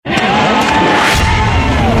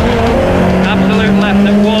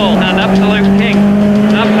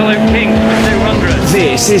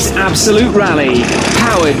is Absolute Rally,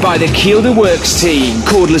 powered by the Kielder Works team,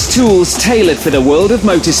 cordless tools tailored for the world of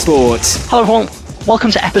motorsport. Hello everyone,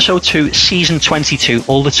 welcome to episode 2, season 22,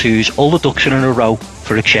 all the twos, all the ducks are in a row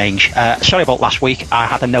for a change. Sorry about last week, I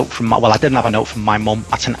had a note from I didn't have a note from my mum,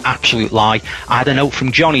 that's an absolute lie. I had a note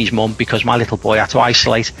from Johnny's mum because my little boy had to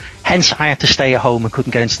isolate, hence I had to stay at home and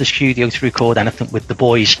couldn't get into the studio to record anything with the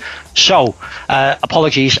boys. So,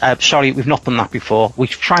 apologies, sorry, we've not done that before. We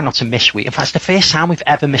try not to miss week. In fact, it's the first time we've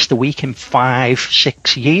ever missed a week in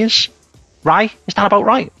 5-6 years. Right? Is that about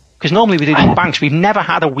right? Because normally we do the banks. We've never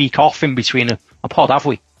had a week off in between a pod, have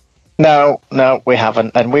we? No, we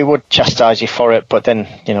haven't, and we would chastise you for it, but then,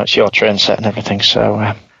 it's your train set and everything,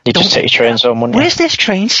 so you just take your trains home, wouldn't you? Where's this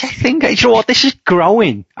train set thing? You know what, this is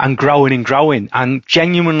growing and growing and growing, and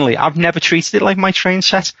genuinely, I've never treated it like my train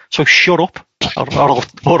set, so shut up, or I'll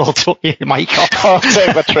tuck your mic off. I'll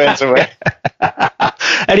take my trains away.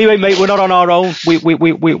 Anyway, mate, we're not on our own. We've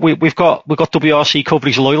got WRC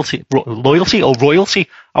coverage loyalty or royalty,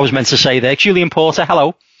 I was meant to say there. Julian Porter,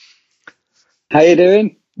 hello. How you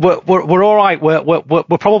doing? We're all right.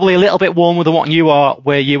 We're probably a little bit warmer than what you are,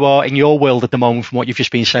 where you are in your world at the moment, from what you've just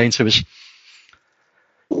been saying to us.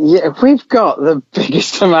 Yeah, we've got the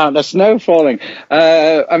biggest amount of snow falling.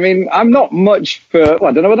 I mean, I'm not much I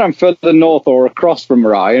don't know whether I'm further north or across from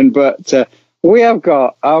Ryan, but we have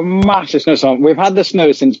got a massive snowstorm. We've had the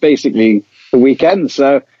snow since basically the weekend,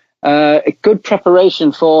 so a good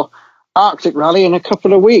preparation for Arctic Rally in a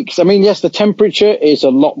couple of weeks. I mean, yes, the temperature is a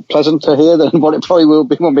lot pleasanter here than what it probably will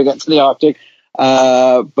be when we get to the Arctic.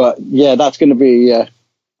 But yeah, that's going to be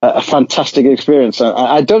a fantastic experience.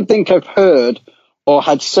 I don't think I've heard or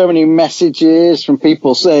had so many messages from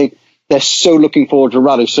people saying they're so looking forward to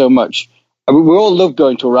rally so much. I mean, we all love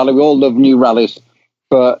going to a rally. We all love new rallies.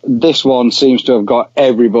 But this one seems to have got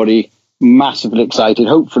everybody massively excited.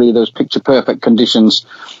 Hopefully those picture perfect conditions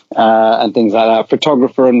and things like that.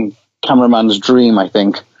 Photographer and cameraman's dream, I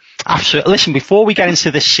think. Absolutely. Listen, before we get into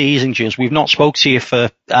this season, Jules, we've not spoke to you for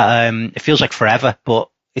it feels like forever, but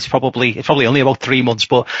it's probably only about 3 months.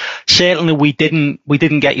 But certainly we didn't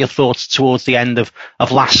get your thoughts towards the end of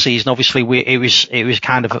last season. Obviously, it was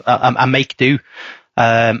kind of a make do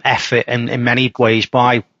effort in many ways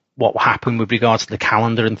by what happened with regards to the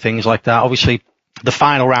calendar and things like that. Obviously, the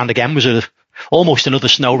final round again was almost another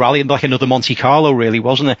snow rally, like another Monte Carlo, really,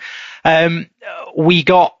 wasn't it? We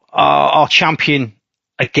got our champion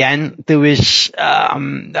again. There was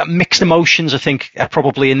mixed emotions, I think,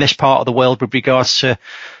 probably in this part of the world with regards to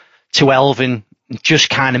Elfyn just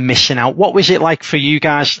kind of missing out. What was it like for you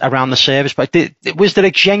guys around the service? But was there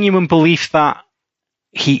a genuine belief that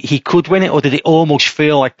he could win it, or did it almost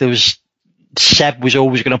feel like Seb was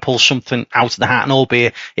always going to pull something out of the hat, and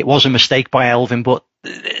albeit it was a mistake by Elfyn, but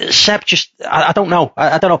Seb just, I don't know.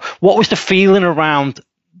 I don't know. What was the feeling around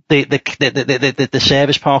the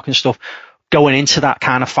service park and stuff going into that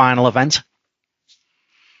kind of final event?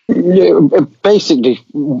 Yeah, basically,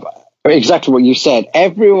 exactly what you said.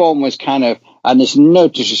 Everyone was kind of, and there's no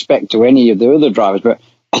disrespect to any of the other drivers, but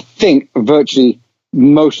I think virtually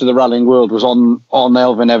most of the rallying world was on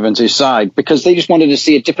Elfyn Evans' side because they just wanted to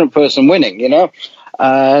see a different person winning,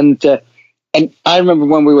 And I remember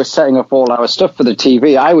when we were setting up all our stuff for the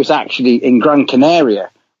TV, I was actually in Gran Canaria.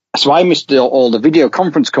 So I missed all the video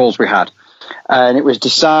conference calls we had. And it was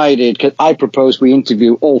decided, because I proposed we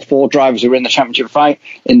interview all 4 drivers who were in the championship fight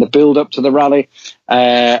in the build-up to the rally.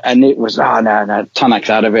 And it was, no, Tanak's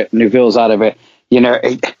out of it, Neuville's out of it.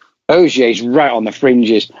 Ogier's right on the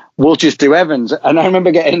fringes. We'll just do Evans. And I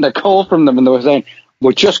remember getting the call from them, and they were saying,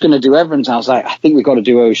 we're just going to do Evans. I was like, I think we've got to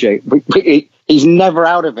do Ogier. He's never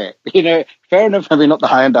out of it. Fair enough, maybe not the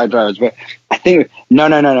Hyundai drivers, but I think,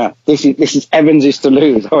 no. This is Evans' to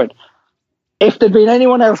lose. I went, if there'd been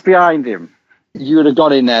anyone else behind him, you would have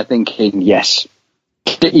got in there thinking, yes.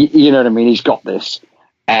 You know what I mean? He's got this.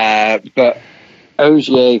 But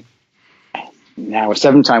Ogier, now a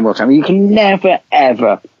 7-time world champion, you can never,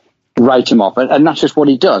 ever write him off. And that's just what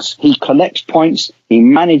he does. He collects points. He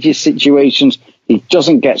manages situations. He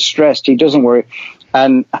doesn't get stressed. He doesn't worry.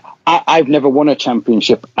 And I've never won a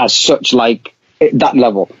championship as such, like that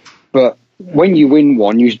level. But when you win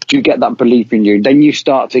one, you get that belief in you. Then it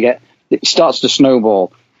starts to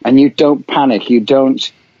snowball, and you don't panic. You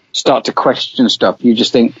don't start to question stuff. You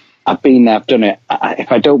just think, I've been there, I've done it.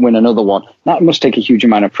 If I don't win another one, that must take a huge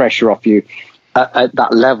amount of pressure off you at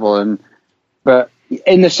that level. But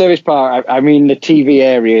in the service part, I mean, the TV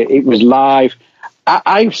area, it was live.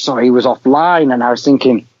 I saw he was offline, and I was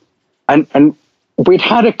thinking, and we'd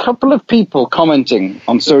had a couple of people commenting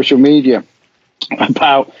on social media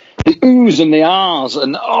about the oohs and the ahs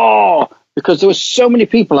and because there were so many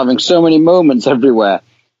people having so many moments everywhere.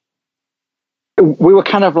 we were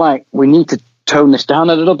kind of like, we need to tone this down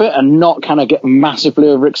a little bit and not kind of get massively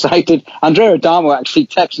overexcited. Andrea Adamo actually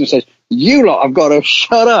texts and says, "You lot have got to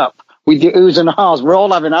shut up with your oohs and ahs. We're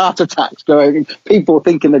all having heart attacks going, people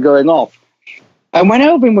thinking they're going off." And when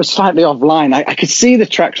Elfyn was slightly offline, I could see the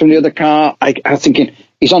tracks from the other car. I was thinking,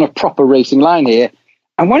 he's on a proper racing line here.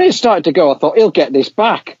 And when it started to go, I thought, he'll get this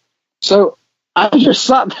back. So I just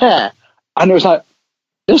sat there and it was like,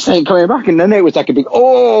 this ain't coming back. And then it was like a big,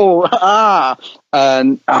 and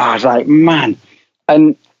I was like, man.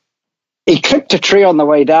 And he clipped a tree on the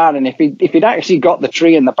way down. And if he'd actually got the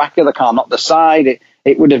tree in the back of the car, not the side,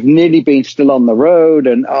 it would have nearly been still on the road.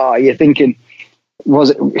 And you're thinking,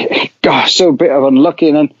 was it, gosh, so a bit of unlucky.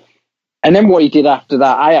 And then what he did after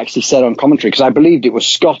that, I actually said on commentary, because I believed it was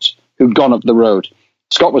Scott who'd gone up the road.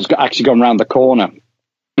 Scott was actually gone round the corner.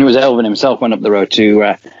 It was Elfyn himself went up the road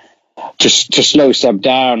to slow Seb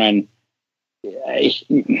down. And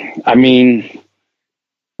I mean,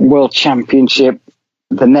 World Championship,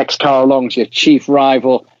 the next car along's your chief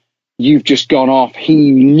rival. You've just gone off.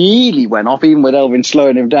 He nearly went off, even with Elfyn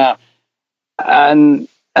slowing him down. And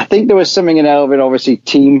I think there was something in Elfyn, obviously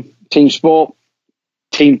team sport,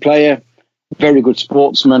 team player, very good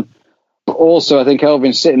sportsman. But also I think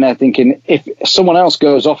Elfyn's sitting there thinking, if someone else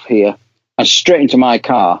goes off here and straight into my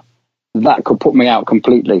car, that could put me out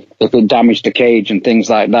completely if it damaged the cage and things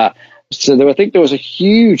like that. So I think there was a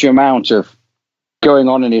huge amount of going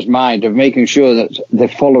on in his mind of making sure that the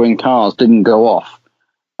following cars didn't go off.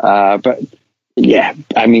 But yeah,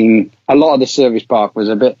 I mean, a lot of the service park was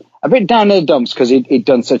a bit down in the dumps because he'd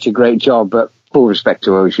done such a great job. But full respect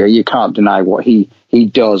to Ogier, you can't deny what he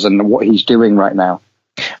does and what he's doing right now.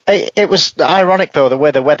 It was ironic, though, the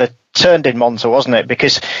way the weather turned in Monza, wasn't it?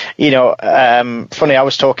 Because, funny, I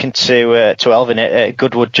was talking to Elfyn at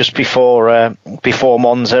Goodwood just before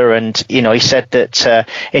Monza, and, he said that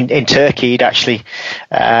in Turkey he'd actually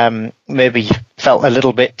maybe felt a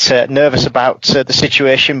little bit nervous about the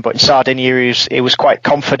situation, but in Sardinia he was quite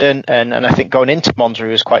confident, and I think going into Monza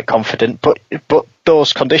he was quite confident, but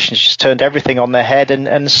those conditions just turned everything on their head,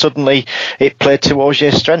 and suddenly it played to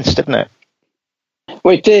Ogier's strengths, didn't it?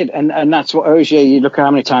 Well, it did, and that's what Ogier, you look at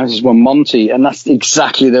how many times he's won Monty, and that's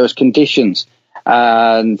exactly those conditions.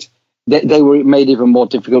 And they were made even more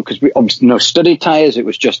difficult because we obviously no studded tyres, it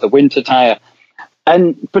was just the winter tyre.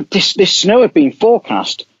 But this snow had been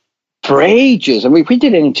forecast for ages. And we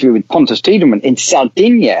did an interview with Pontus Tiedemann in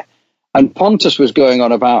Sardinia, and Pontus was going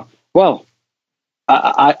on about, well,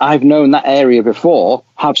 I've known that area before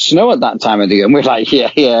have snow at that time of the year. And we're like,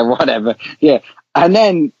 yeah, whatever, yeah. And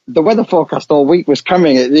then the weather forecast all week was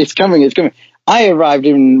coming. It's coming. I arrived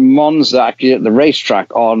in Monza, actually, at the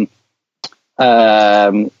racetrack on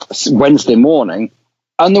Wednesday morning,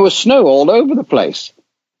 and there was snow all over the place.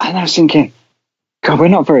 And I was thinking, God, we're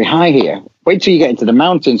not very high here. Wait till you get into the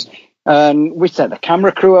mountains. And we set the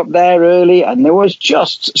camera crew up there early, and there was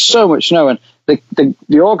just so much snow. And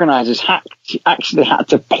the organisers actually had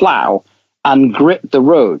to plough and grit the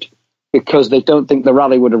road, because they don't think the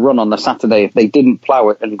rally would have run on the Saturday if they didn't plough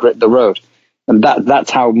it and grit the road. And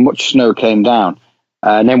that's how much snow came down.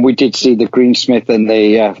 And then we did see the Greensmith and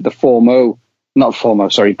the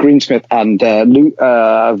Greensmith and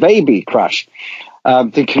Veiby crash.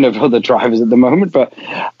 Thinking of other drivers at the moment, but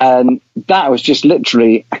that was just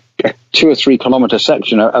literally a 2 or 3 kilometre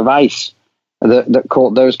section of ice that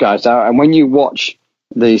caught those guys out. And when you watch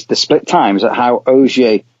the split times at how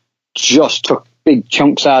Ogier just took big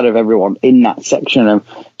chunks out of everyone in that section and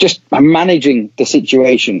just managing the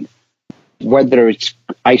situation, whether it's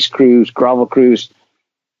ice crews, gravel crews,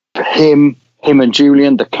 him and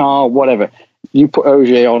Julian, the car, whatever. You put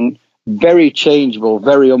Ogier on very changeable,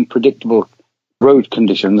 very unpredictable road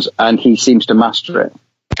conditions, and he seems to master it.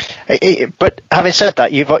 But having said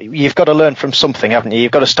that, you've got to learn from something, haven't you?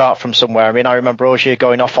 You've got to start from somewhere. I mean, I remember Ogier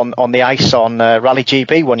going off on the ice on Rally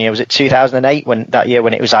GB one year. Was it 2008 when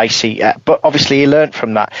it was icy? But obviously he learned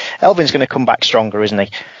from that. Elfyn's going to come back stronger, isn't he?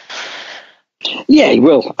 Yeah, he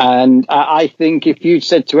will. And I think if you'd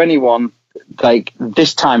said to anyone, like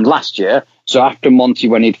this time last year, so after Monty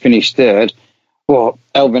when he'd finished third, well,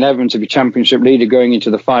 Elfyn Evans would be championship leader going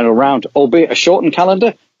into the final round, albeit a shortened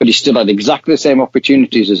calendar, but he still had exactly the same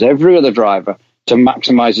opportunities as every other driver to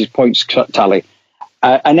maximise his points tally.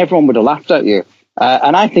 And everyone would have laughed at you.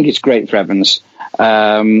 And I think it's great for Evans.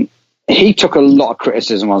 He took a lot of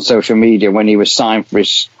criticism on social media when he was signed for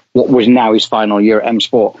what was now his final year at M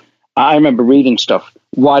Sport. I remember reading stuff.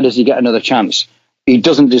 Why does he get another chance? He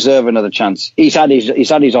doesn't deserve another chance. He's had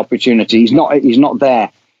his opportunity. He's not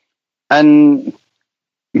there. And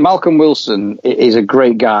Malcolm Wilson is a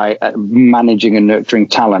great guy at managing and nurturing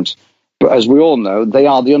talent. But as we all know, they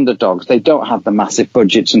are the underdogs. They don't have the massive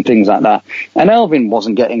budgets and things like that. And Elfyn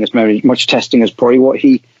wasn't getting as much testing as probably what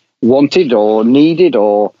he wanted or needed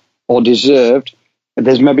or deserved.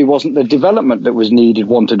 There maybe wasn't the development that was needed,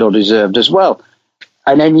 wanted or deserved as well.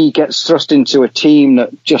 And then he gets thrust into a team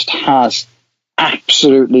that just has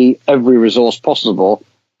absolutely every resource possible.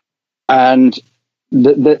 And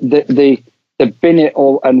the bin it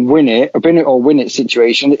or win it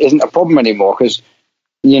situation isn't a problem anymore, because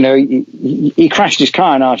he crashed his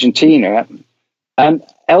car in Argentina, and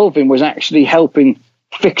Elfyn was actually helping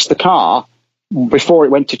fix the car before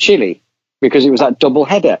it went to Chile, because it was that double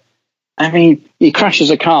header. I mean, he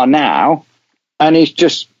crashes a car now, and he's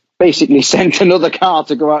just basically sent another car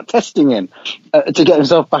to go out testing in to get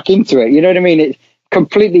himself back into it. You know what I mean? It's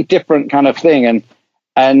completely different kind of thing,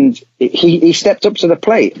 and he stepped up to the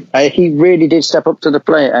plate. He really did step up to the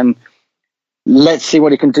plate, and let's see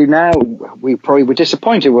what he can do now. We probably were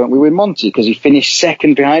disappointed, weren't we, with Monty, because he finished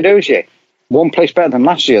second behind Ogier. One place better than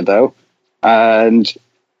last year, though, and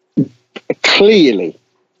clearly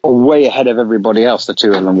way ahead of everybody else, the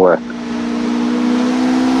two of them were.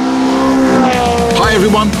 Hi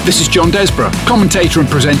everyone, this is John Desborough, commentator and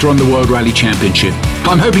presenter on the World Rally Championship.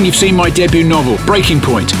 I'm hoping you've seen my debut novel, Breaking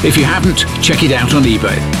Point. If you haven't, check it out on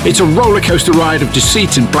eBay. It's a rollercoaster ride of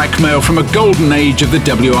deceit and blackmail from a golden age of the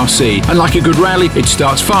WRC. And like a good rally, it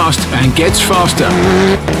starts fast and gets faster.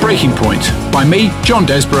 Breaking Point, by me, John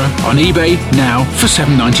Desborough, on eBay now for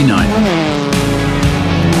 $7.99.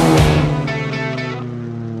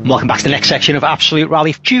 Welcome back to the next section of Absolute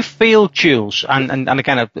Rally. Do you feel, Jules, and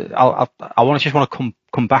again, I want to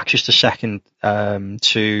come back just a second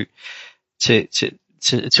to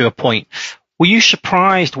a point. Were you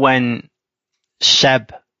surprised when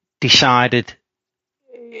Seb decided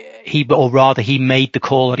he made the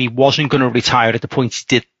call that he wasn't going to retire at the point he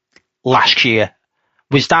did last year?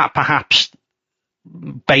 Was that perhaps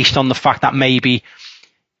based on the fact that maybe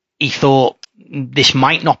he thought, this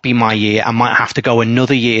might not be my year, I might have to go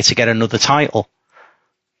another year to get another title?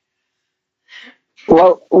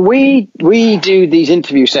 Well, we do these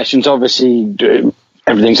interview sessions, obviously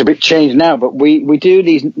everything's a bit changed now, but we do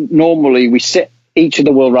these normally. We sit each of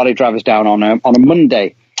the World Rally drivers down on a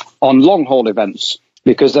Monday on long haul events,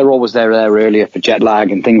 because they're always there earlier for jet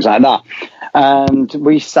lag and things like that. And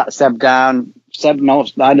we sat Seb down. Seb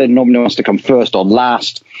either normally wants to come first or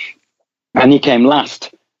last, and he came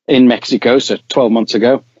last in Mexico, so 12 months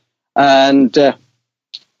ago. And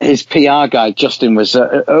his PR guy, Justin, was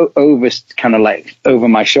over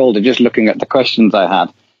my shoulder, just looking at the questions I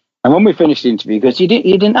had. And when we finished the interview, he goes, you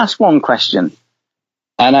didn't ask one question.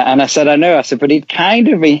 And I said, I know. I said, but he'd kind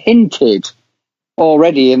of hinted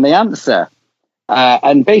already in the answer.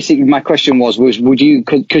 And basically my question was would you,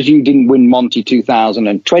 because you didn't win Monty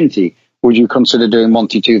 2020, would you consider doing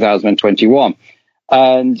Monty 2021?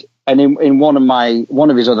 And in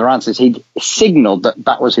one of his other answers, he'd signaled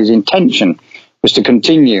that was his intention, was to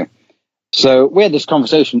continue. So we had this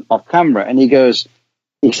conversation off camera, and he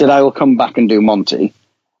said, I will come back and do Monty.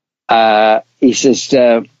 He says,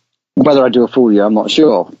 whether I do a full year, I'm not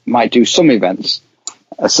sure. Might do some events.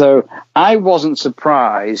 So I wasn't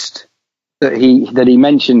surprised that he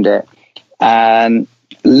mentioned it. And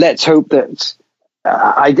let's hope that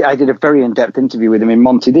I did a very in-depth interview with him in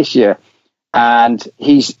Monty this year, and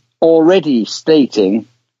he's already stating,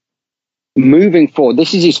 moving forward,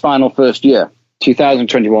 this is his final first year.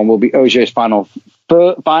 2021 will be Ogier's final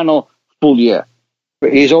full year.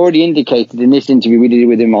 But he's already indicated in this interview we did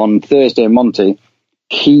with him on Thursday in Monty,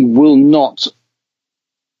 he will not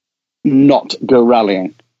go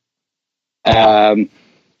rallying.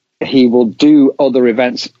 He will do other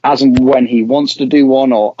events as and when he wants to do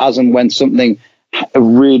one, or as and when something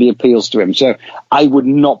really appeals to him. So I would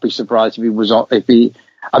not be surprised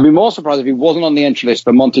I'd be more surprised if he wasn't on the entry list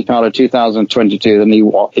for Monte Carlo 2022 than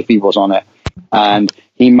if he was on it. And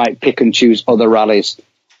he might pick and choose other rallies.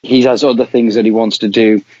 He has other things that he wants to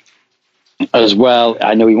do as well.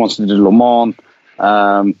 I know he wants to do Le Mans.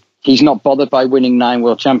 He's not bothered by winning 9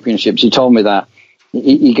 world championships. He told me that.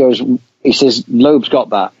 He says, Loeb's got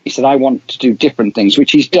that. He said, I want to do different things,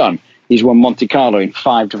 which he's done. He's won Monte Carlo in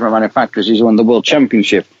 5 different manufacturers. He's won the world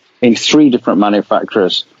championship in 3 different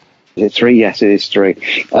manufacturers. Is it 3? Yes, it is 3.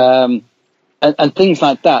 And things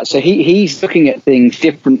like that. So he's looking at things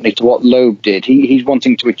differently to what Loeb did. He's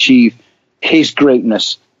wanting to achieve his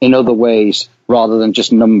greatness in other ways rather than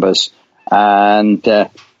just numbers. And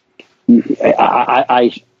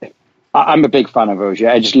I'm a big fan of Ogier.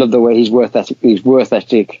 I just love the way he's worth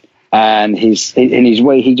ethic, and in his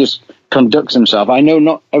way he just conducts himself. I know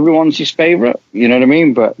not everyone's his favourite, you know what I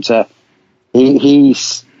mean, but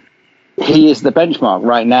he is the benchmark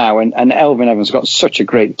right now, and Elfyn Evans got such a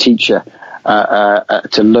great teacher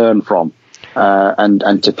to learn from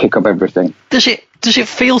and to pick up everything. Does it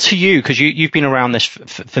feel to you, because you've been around this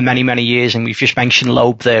for many, many years, and we've just mentioned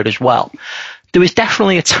Loeb there as well, there was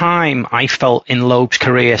definitely a time I felt in Loeb's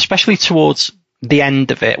career, especially towards the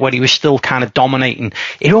end of it, when he was still kind of dominating,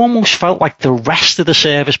 it almost felt like the rest of the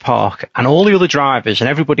service park and all the other drivers and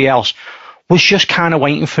everybody else was just kind of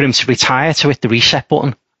waiting for him to retire, to hit the reset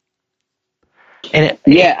button. And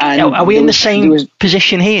are we in the same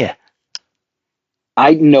position here?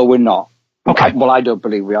 No, we're not. Okay. I don't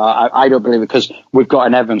believe we are. I don't believe it, because we've got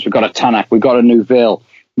an Evans, we've got a Tanak, we've got a Neuville.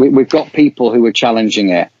 We've got people who are challenging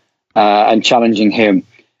it and challenging him.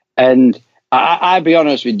 And I'll be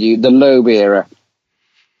honest with you, the Loeb era,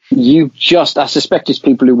 I suspect it's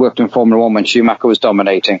people who worked in Formula One when Schumacher was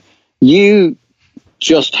dominating. You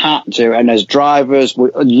just had to, and as drivers,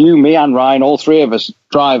 you, me and Ryan, all three of us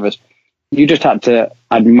drivers, you just had to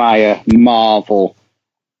admire, marvel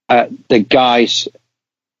at the guy's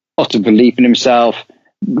utter belief in himself,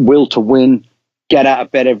 will to win, get out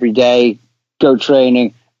of bed every day, go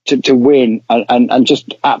training to win, and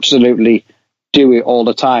just absolutely do it all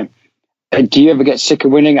the time. Do you ever get sick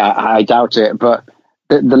of winning? I doubt it, but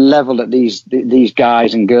the level that these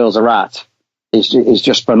guys and girls are at is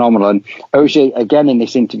just phenomenal. And Ogier, again, in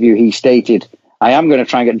this interview, he stated, I am going to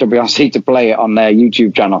try and get WRC to play it on their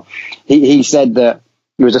YouTube channel. He said that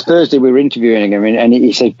it was a Thursday we were interviewing him, and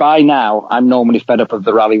he said, by now, I'm normally fed up of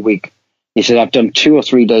the rally week. He said, I've done 2 or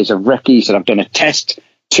 3 days of recce. He said, I've done a test,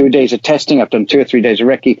 2 days of testing. I've done 2 or 3 days of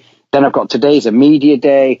recce. Then I've got today's a media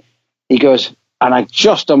day. He goes, and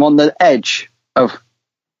I'm on the edge of,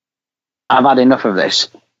 I've had enough of this.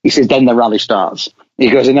 He says, then the rally starts. He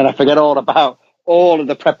goes, and then I forget all about all of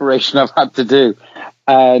the preparation I've had to do.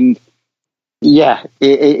 And yeah,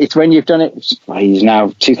 it's when you've done it. He's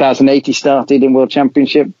now 2008, he started in World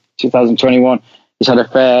Championship, 2021. He's had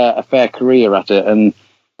a fair career at it. And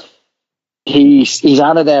he's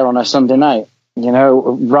out of there on a Sunday night. You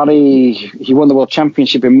know, rally, he won the World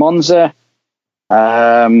Championship in Monza.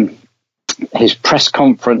 His press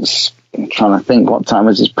conference, I'm trying to think, what time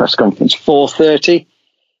was his press conference? 4:30.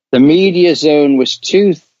 The media zone was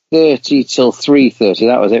 2:30 till 3:30.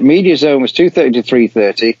 That was it. Media zone was 2:30 to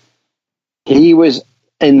 3:30. He was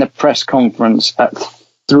in the press conference at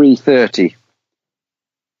 3:30.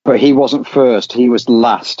 But he wasn't first. He was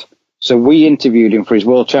last. So we interviewed him for his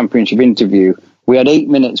World Championship interview. We had 8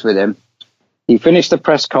 minutes with him. He finished the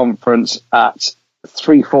press conference at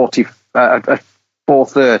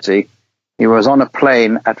 4:30. He was on a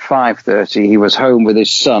plane at 5:30. He was home with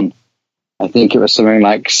his son. I think it was something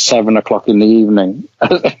like 7 o'clock in the evening.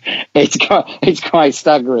 It's quite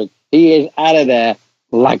staggering. He is out of there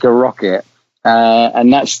like a rocket.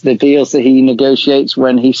 And that's the deals that he negotiates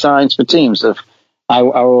when he signs for teams. I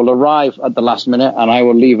will arrive at the last minute and I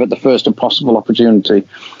will leave at the first possible opportunity.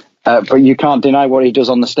 But you can't deny what he does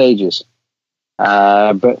on the stages.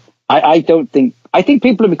 But I think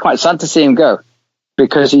people will be quite sad to see him go,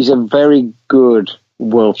 because he's a very good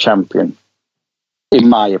world champion, in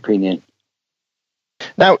my opinion.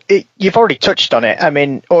 Now, you've already touched on it. I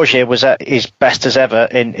mean, Ogier was at his best as ever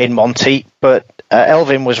in Monty, but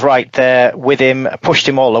Elfyn was right there with him, pushed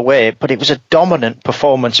him all the way, but it was a dominant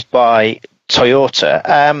performance by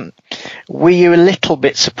Toyota. Were you a little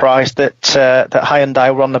bit surprised that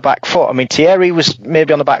Hyundai were on the back foot? I mean, Thierry was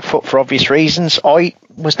maybe on the back foot for obvious reasons. Oy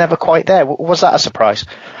was never quite there. Was that a surprise?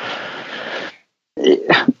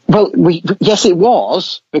 Well, yes, it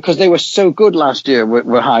was, because they were so good last year with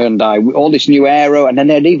Hyundai, with all this new aero, and then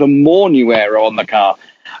they had even more new aero on the car.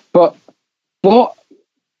 But what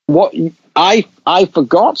I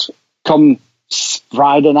forgot come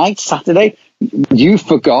Friday night, Saturday, you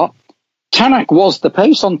forgot, Tanak was the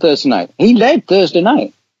pace on Thursday night. He led Thursday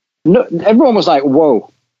night. No, everyone was like,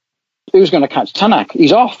 whoa, who's going to catch Tanak?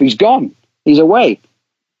 He's off, he's gone, he's away.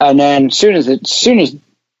 And then as soon as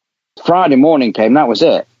Friday morning came, that was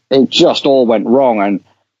it. It just all went wrong. And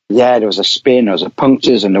yeah, there was a spin, there was a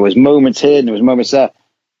punctures, and there was moments here and there was moments there.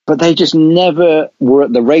 But they just never were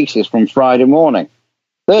at the races from Friday morning.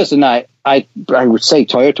 Thursday night, I would say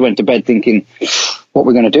Toyota went to bed thinking, what are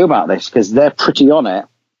we going to do about this? Because they're pretty on it.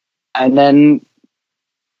 And then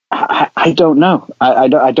I don't know. I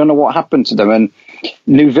don't know what happened to them. And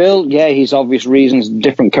Neuville, yeah, he's obvious reasons,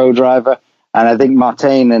 different co-driver. And I think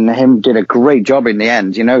Martin and him did a great job in the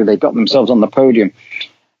end. You know, they got themselves on the podium.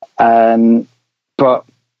 But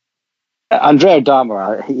Andrea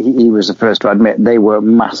Dama, he was the first to admit they were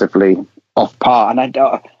massively off par. And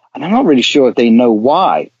I'm not really sure if they know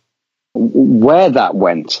why, where that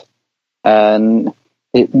went. And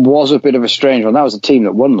it was a bit of a strange one. That was a team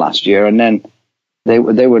that won last year, and then they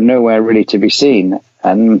were nowhere really to be seen.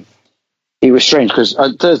 And it was strange because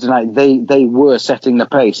on Thursday night they were setting the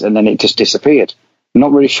pace, and then it just disappeared.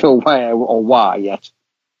 Not really sure where or why yet.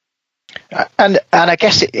 And I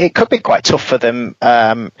guess it could be quite tough for them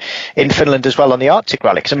in Finland as well on the Arctic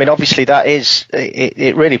Rally, because I mean obviously that is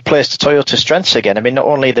it really plays to Toyota's strengths again. I mean, not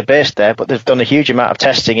only are they based there, but they've done a huge amount of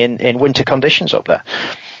testing in winter conditions up there.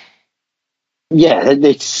 Yeah,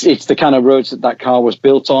 it's the kind of roads that car was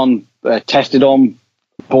built on, tested on,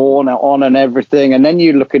 born on, and everything. And then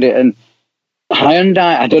you look at it, and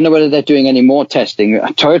Hyundai, I don't know whether they're doing any more testing.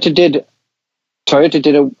 Toyota did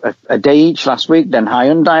a day each last week. Then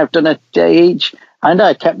Hyundai have done a day each.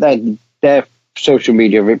 Hyundai kept their social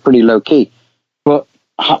media pretty low key, but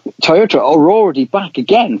Toyota are already back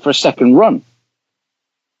again for a second run.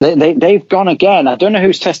 They've gone again. I don't know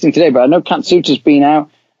who's testing today, but I know Katsuta's been out.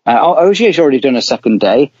 Ogier's already done a second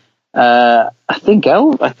day. I think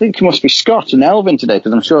it must be Scott and Elvin today,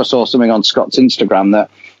 because I'm sure I saw something on Scott's Instagram that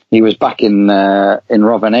he was back in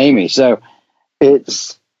Rovaniemi.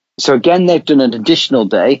 So again, they've done an additional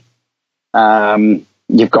day.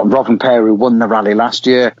 You've got Rovanperä, who won the rally last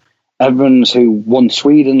year, Evans, who won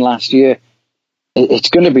Sweden last year. It's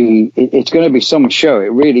going to be some show.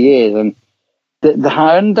 It really is. And the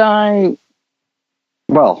Hyundai,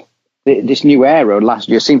 well, this new aero last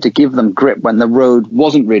year seemed to give them grip when the road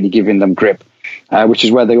wasn't really giving them grip, which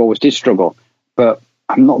is where they always did struggle. But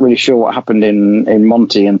I'm not really sure what happened in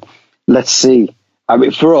Monty, and let's see. I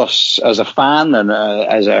mean, for us as a fan and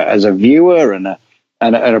as a viewer and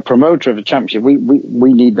a promoter of the championship,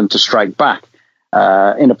 we need them to strike back.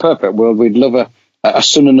 In a perfect world, we'd love a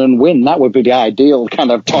Suninen win. That would be the ideal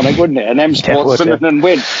kind of tonic, wouldn't it? An M Sport Suninen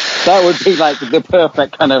win. That would be like the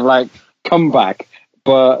perfect kind of like comeback.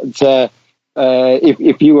 But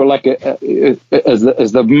if you were like as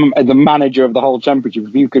the manager of the whole championship,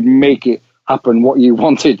 if you could make it happen what you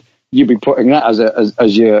wanted, you'd be putting that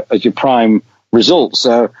as your prime result.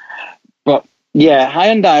 So, but yeah,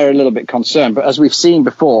 Hyundai are a little bit concerned. But as we've seen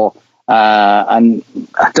before, and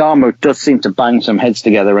Adamo does seem to bang some heads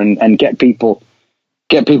together and get people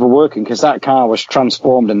working, because that car was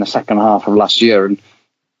transformed in the second half of last year, and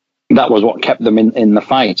that was what kept them in the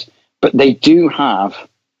fight. But they do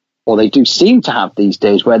seem to have these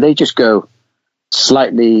days where they just go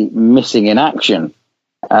slightly missing in action.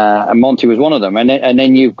 And Monty was one of them. And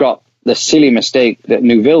then you've got the silly mistake that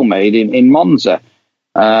Neuville made in Monza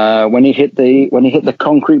when he hit the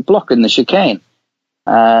concrete block in the chicane.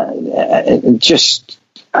 I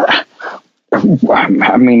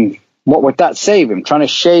mean, what would that save him? Trying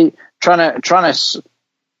to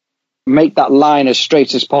make that line as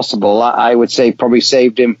straight as possible. I would say probably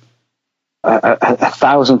saved him a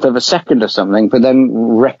thousandth of a second or something, but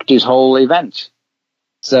then wrecked his whole event.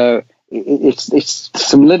 So it's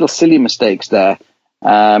some little silly mistakes there.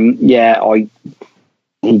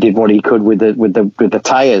 He did what he could with the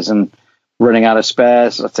tires, and running out of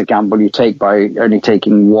spares. That's a gamble you take by only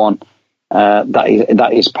taking one. That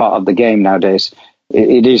is part of the game nowadays.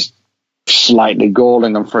 It is slightly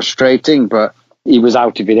galling and frustrating, but he was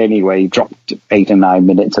out of it anyway. He dropped 8 or 9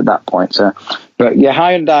 minutes at that point. So, but yeah,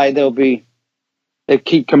 Hyundai, they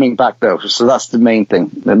keep coming back though. So that's the main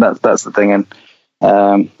thing. That's the thing. And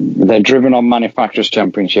they're driven on manufacturers'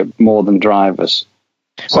 championship more than drivers.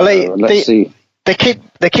 So let's see. They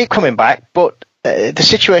keep coming back, but the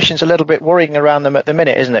situation's a little bit worrying around them at the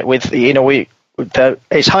minute, isn't it? With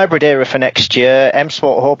it's hybrid era for next year. M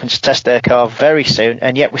Sport are hoping to test their car very soon,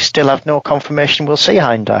 and yet we still have no confirmation we'll see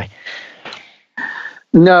Hyundai.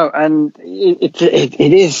 No, and it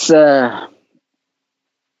is.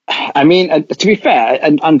 I mean, to be fair,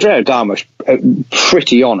 and Andrea Adamo is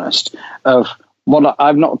pretty honest of what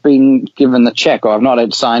I've not been given the check, or I've not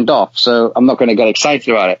had signed off, so I'm not going to get excited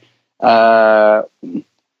about it.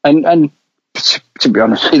 And to be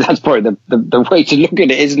honest, that's probably the way to look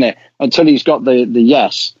at it, isn't it? Until he's got the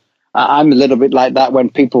yes. I'm a little bit like that when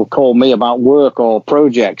people call me about work or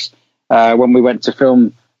projects. When we went to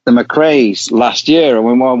film the McRae's last year,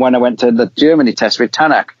 and when I went to the Germany test with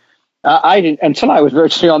Tanak, I didn't, until I was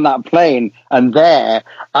virtually on that plane and there,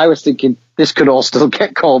 I was thinking this could all still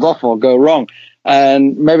get called off or go wrong.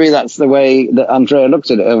 And maybe that's the way that Andrea looked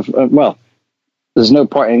at it. Well, there's no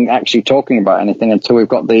point in actually talking about anything until we've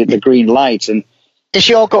got the green light. And is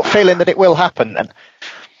your gut feeling that it will happen then?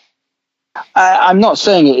 I'm not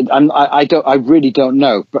saying it. I really don't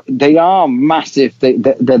know. But they are massive. They're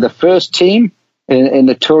the first team in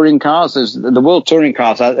the touring cars. The World Touring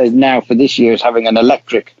Cars now for this year is having an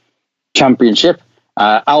electric championship.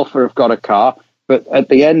 Alfa have got a car, but at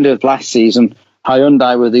the end of last season,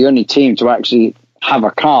 Hyundai were the only team to actually have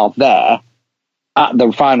a car there at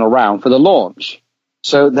the final round for the launch.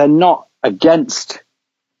 So they're not against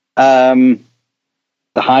the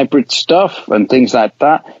hybrid stuff and things like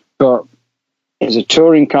that. But is a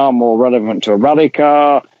touring car more relevant to a rally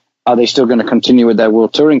car? Are they still going to continue with their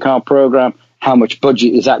World Touring Car program? How much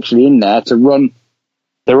budget is actually in there to run?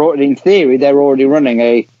 They're already, in theory, they're already running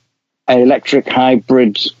an electric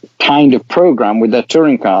hybrid kind of program with their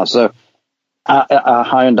touring cars. So are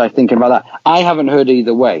Hyundai thinking about that? I haven't heard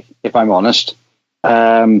either way, if I'm honest.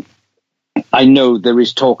 I know there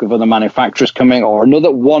is talk of other manufacturers coming, or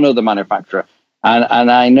one other manufacturer,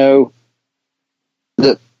 and I know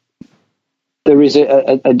that there is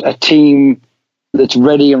a team that's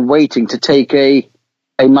ready and waiting to take a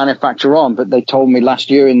manufacturer on. But they told me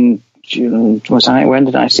last year in June, when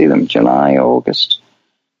did I see them? July, August.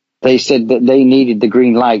 They said that they needed the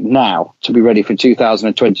green light now to be ready for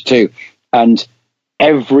 2022, and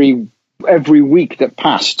every week that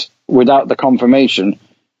passed without the confirmation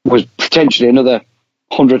was potentially another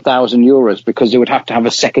 €100,000 because they would have to have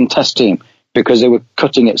a second test team because they were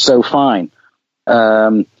cutting it so fine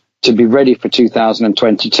to be ready for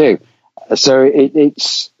 2022. So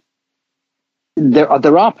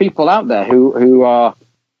there are people out there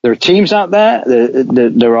there are teams out there.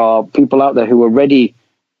 There are people out there who are ready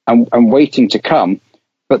and waiting to come,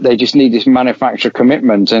 but they just need this manufacturer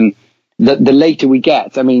commitment. And the later we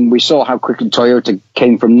get, I mean, we saw how quickly Toyota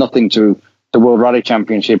came from nothing to the World Rally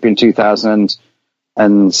Championship in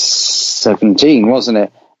 2017, wasn't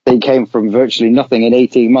it? They came from virtually nothing in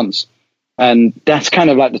 18 months. And that's kind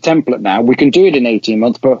of like the template now. We can do it in 18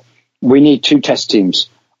 months, but we need 2 test teams.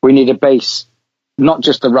 We need a base, not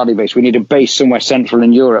just the rally base. We need a base somewhere central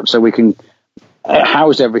in Europe so we can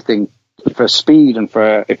house everything for speed and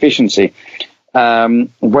for efficiency.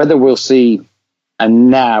 Whether we'll see a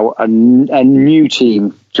new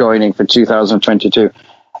team joining for 2022,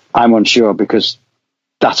 I'm unsure, because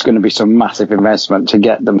that's going to be some massive investment to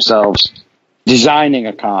get themselves designing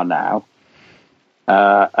a car now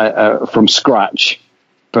from scratch.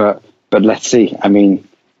 But let's see. I mean,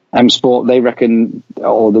 M Sport, they reckon,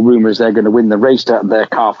 or the rumour is they're going to win the race to their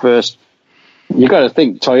car first. You got to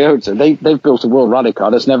think Toyota, they've built a World Rally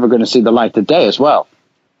car that's never going to see the light of day as well.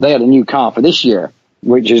 They had a new car for this year,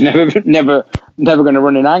 which is never going to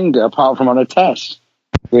run in anger apart from on a test.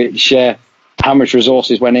 Which how much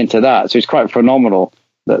resources went into that? So it's quite phenomenal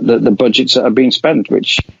that the budgets that are being spent,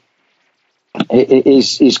 which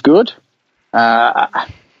is good.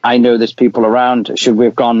 I know there's people around. Should we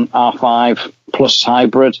have gone R5 plus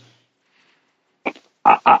hybrid?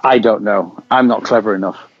 I don't know. I'm not clever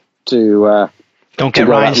enough to. Don't get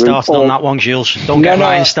Ryan started on that one, Jules. Don't get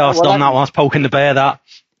Ryan started on that one. It's poking the bear, that.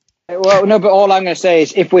 Well, no, but all I'm going to say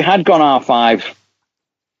is if we had gone R5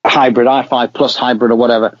 hybrid, R5 plus hybrid or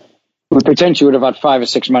whatever, we potentially would have had 5 or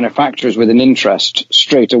 6 manufacturers with an interest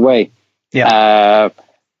straight away. Yeah.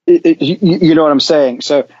 You know what I'm saying?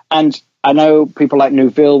 So, and I know people like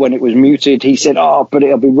Neuville, when it was muted, he said, but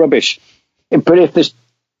it'll be rubbish. But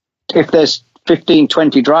if there's 15,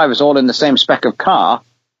 20 drivers all in the same spec of car,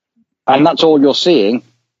 and that's all you're seeing,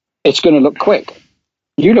 it's going to look quick.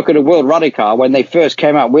 You look at a World Rally car when they first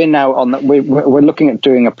came out. We're now we're looking at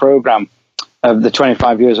doing a program of the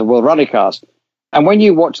 25 years of World Rally cars, and when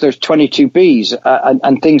you watch those 22Bs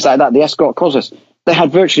and things like that, the Escort Corsas, they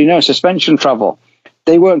had virtually no suspension travel.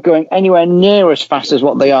 They weren't going anywhere near as fast as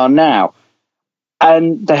what they are now,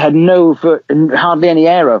 and they had hardly any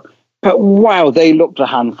aero. But wow, they looked a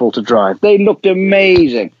handful to drive. They looked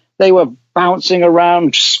amazing. They were bouncing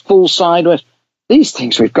around full sideways. These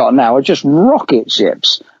things we've got now are just rocket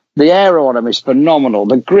ships. The aero on them is phenomenal.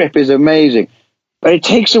 The grip is amazing. But it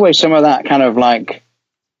takes away some of that kind of like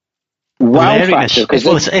wow factor.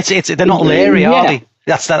 They're not leery, are they?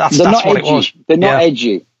 That's what it was. They're not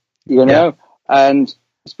edgy, you know? Yeah.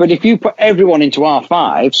 But if you put everyone into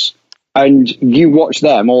R5s and you watch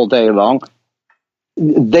them all day long,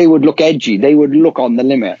 they would look edgy. They would look on the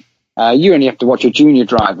limit. You only have to watch a junior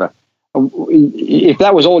driver. If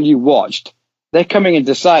that was all you watched, they're coming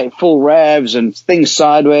into sight full revs and things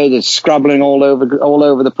sideways. It's scrabbling all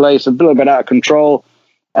over the place, a little bit out of control,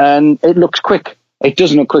 and it looks quick. It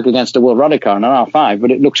doesn't look quick against a World Rally car in an R5,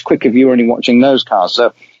 but it looks quick if you're only watching those cars.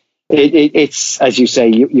 So it's as you say,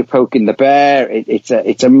 you're poking the bear.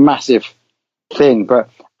 It's a massive thing. But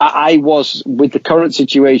I was, with the current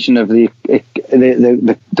situation of the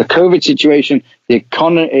COVID situation, the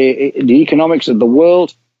economics of the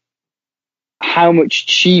world, how much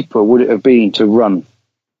cheaper would it have been to run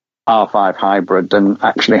R5 hybrid than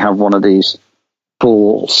actually have one of these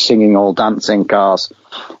full singing, all dancing cars?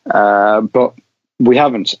 But we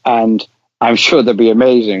haven't, and I'm sure they'll be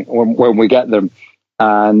amazing when we get them.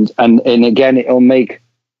 and again, it'll make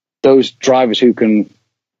those drivers who can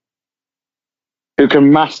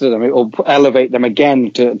master them. It will elevate them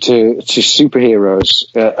again to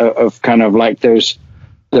superheroes of kind of like those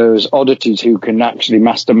oddities who can actually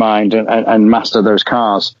mastermind and master those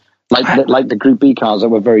cars, like the Group B cars that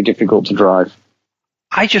were very difficult to drive.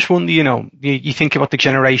 I just wonder, you think about the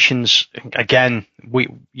generations again. We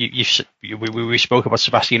spoke about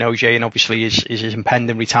Sebastian Ogier and obviously his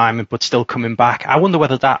impending retirement, but still coming back. I wonder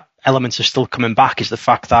whether that element of still coming back is the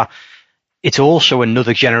fact that it's also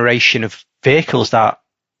another generation of vehicles that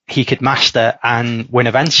he could master and win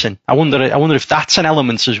events in. I wonder if that's an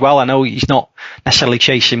element as well. I know he's not necessarily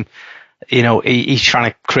chasing. He's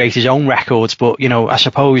trying to create his own records, but, I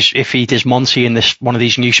suppose if he does Monty in one of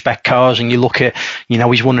these new spec cars and you look at,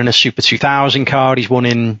 he's won in a Super 2000 car, he's won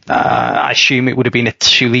in, I assume it would have been a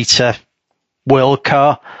 2-litre world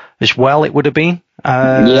car as well, it would have been.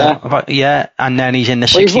 Yeah. And then he's in the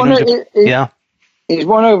 1600. He's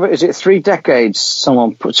won over, is it 3 decades?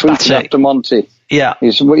 Someone tweeted after Monty. Yeah.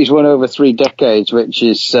 He's won over 3 decades, which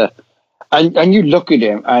is, and you look at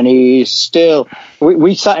him, and he's still.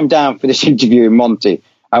 We sat him down for this interview in Monty,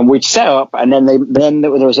 and we'd set up, and then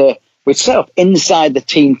we'd set up inside the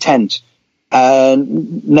team tent,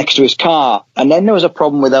 next to his car, and then there was a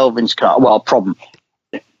problem with Elvin's car. Well, problem.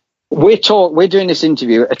 We're doing this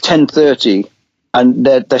interview at 10:30, and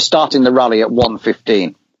they're starting the rally at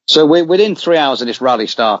 1:15. So we're within 3 hours of this rally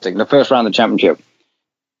starting, the first round of the championship,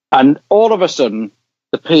 and all of a sudden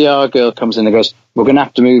the PR girl comes in and goes, "We're going to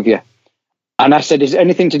have to move you." And I said, "Is it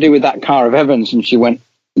anything to do with that car of Evans?" And she went,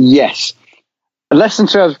 "Yes." Less than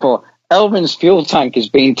 2 hours before, Elvin's fuel tank is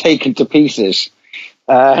being taken to pieces.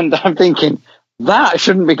 And I'm thinking, that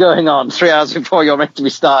shouldn't be going on 3 hours before you're meant to be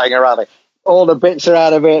starting a rally. All the bits are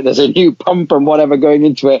out of it. There's a new pump and whatever going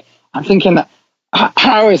into it. I'm thinking,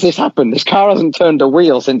 how has this happened? This car hasn't turned a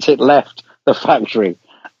wheel since it left the factory.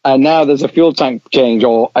 And now there's a fuel tank change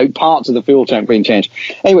or parts of the fuel tank being changed.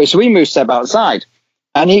 Anyway, so we moved Seb outside.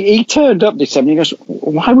 And he turned up this evening and he goes,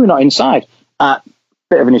 "Why are we not inside?"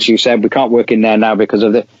 Bit of an issue, Seb. We can't work in there now because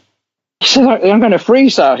of the... He said, "I'm going to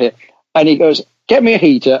freeze out here." And he goes, "Get me a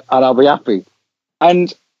heater and I'll be happy."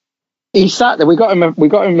 And he sat there. We got him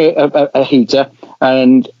a heater.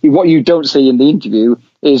 And what you don't see in the interview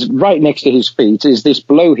is right next to his feet is this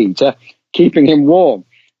blow heater keeping him warm.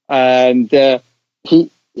 And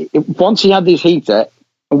once he had this heater,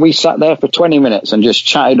 we sat there for 20 minutes and just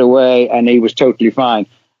chatted away, and he was totally fine.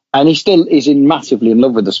 And he still is massively in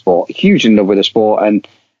love with the sport, huge in love with the sport and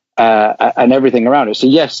everything around it. So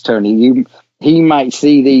yes, Tony, he might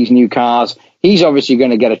see these new cars. He's obviously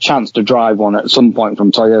going to get a chance to drive one at some point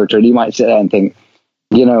from Toyota, and he might sit there and think,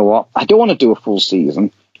 you know what, I don't want to do a full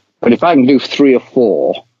season, but if I can do 3 or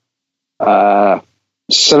 4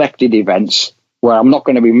 selected events where I'm not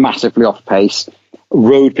going to be massively off pace,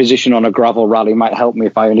 road position on a gravel rally might help me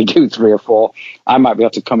if I only do 3 or 4. I might be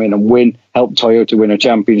able to come in and win, help Toyota win a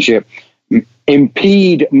championship,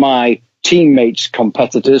 impede my teammates'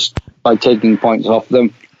 competitors by taking points off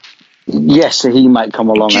them. Yes, he might come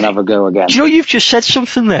along and have a go again. Do you know, you've just said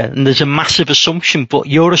something there, and there's a massive assumption, but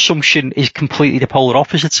your assumption is completely the polar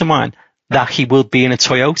opposite to mine, that he will be in a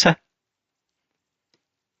Toyota.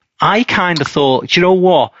 I kind of thought, do you know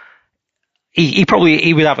what? He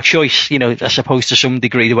would have a choice, I suppose to some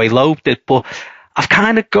degree the way Loeb did, but I've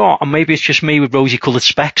kind of got, and maybe it's just me with rosy coloured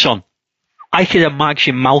specs on, I could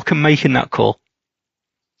imagine Malcolm making that call.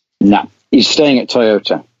 No, he's staying at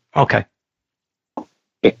Toyota. Okay.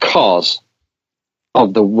 Because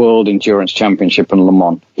of the World Endurance Championship in Le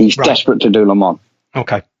Mans. He's desperate to do Le Mans.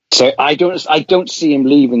 Okay. So I don't see him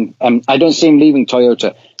leaving. I don't see him leaving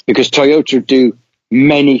Toyota because Toyota do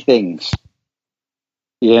many things.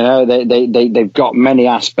 They've got many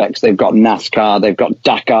aspects. They've got NASCAR, they've got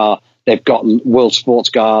Dakar, they've got World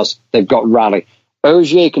Sports Cars, they've got Rally.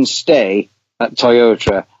 Ogier can stay at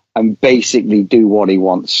Toyota and basically do what he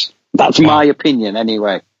wants. That's my opinion,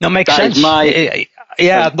 anyway. That makes sense.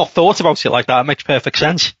 I've not thought about it like that. It makes perfect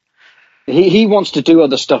sense. He wants to do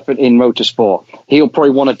other stuff in motorsport. He'll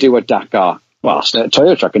probably want to do a Dakar. Well, at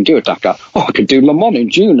Toyota, I can do a Dakar. I could do Le Mans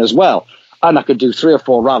in June as well. And I could do 3 or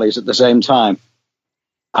 4 rallies at the same time.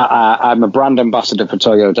 I'm a brand ambassador for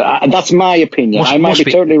Toyota. That's my opinion. I might be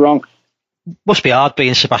totally wrong. Must be hard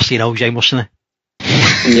being Sebastian Ogier, mustn't it?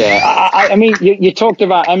 Yeah. I mean, you talked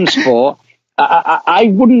about M Sport. I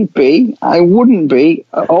wouldn't be.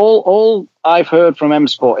 All I've heard from M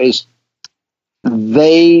Sport is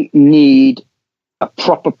they need a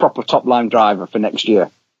proper top line driver for next year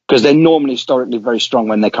because they're normally historically very strong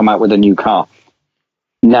when they come out with a new car.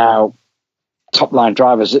 Now, top line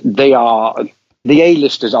drivers, the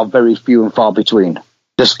A-listers are very few and far between.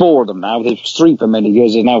 There's 4 of them now. There's 3 for many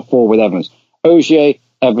years. There's now 4 with Evans. Ogier,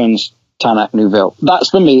 Evans, Tanak, Neuville.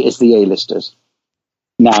 That's, for me, is the A-listers.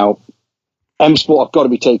 Now, M Sport have got to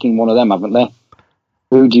be taking one of them, haven't they?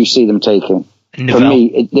 Who do you see them taking? Neuville. For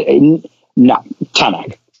me,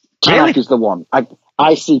 Tanak. Tanak Really? is the one.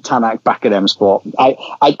 I see Tanak back at M Sport.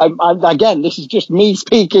 Again, this is just me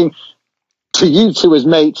speaking to you two as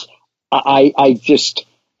mates. I just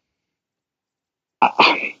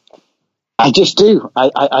do.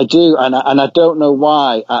 I do, and I don't know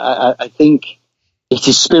why. I think it's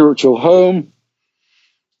his spiritual home.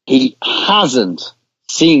 He hasn't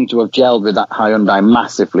seemed to have gelled with that Hyundai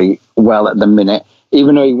massively well at the minute,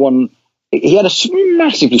 even though he won. He had a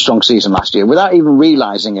massively strong season last year without even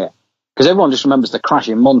realising it, because everyone just remembers the crash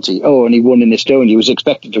in Monty. Oh, and he won in Estonia. He was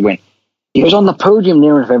expected to win. He was on the podium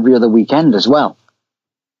near enough every other weekend as well.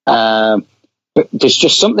 But there's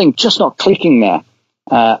just something just not clicking there.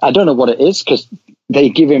 I don't know what it is, because they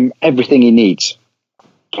give him everything he needs.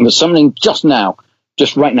 But something just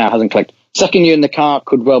right now hasn't clicked. Second year in the car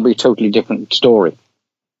could well be a totally different story.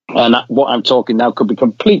 And what I'm talking now could be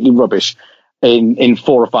completely rubbish in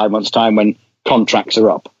 4 or 5 months' time when contracts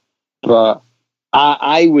are up. But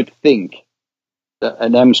I would think that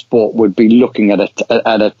an M Sport would be looking at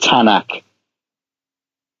a Tanak.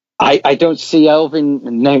 I don't see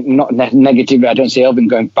Elvin, not negative, I don't see Elvin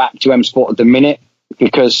going back to M Sport at the minute,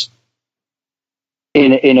 because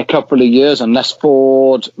in a couple of years, unless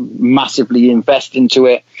Ford massively invest into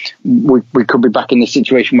it, we could be back in the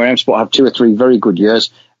situation where M Sport have 2 or 3 very good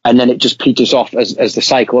years, and then it just peters off as the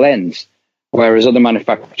cycle ends, whereas other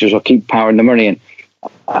manufacturers will keep powering the money in.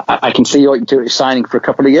 I can see you signing for a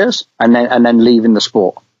couple of years and then leaving the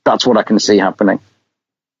sport. That's what I can see happening.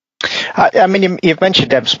 I mean, you've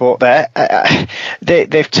mentioned M Sport there.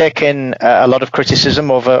 They've taken a lot of criticism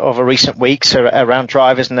over recent weeks around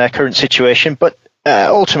drivers and their current situation, but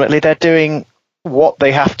ultimately they're doing what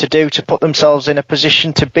they have to do to put themselves in a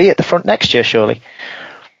position to be at the front next year, surely.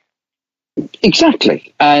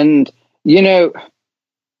 Exactly. And,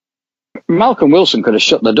 Malcolm Wilson could have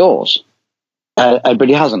shut the doors, but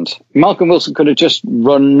he hasn't. Malcolm Wilson could have just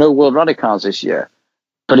run no World Rally Cars this year,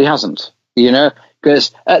 but he hasn't,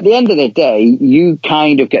 because at the end of the day, you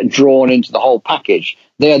kind of get drawn into the whole package.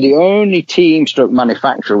 They are the only team stroke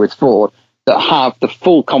manufacturer with Ford that have the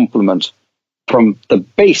full complement from the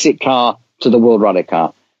basic car to the World Rally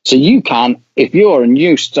Car. So you can, if you're a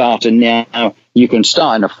new starter now, you can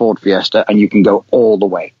start in a Ford Fiesta and you can go all the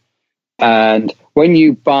way. And when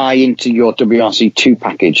you buy into your WRC2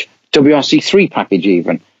 package, WRC3 package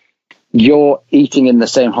even, you're eating in the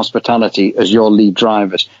same hospitality as your lead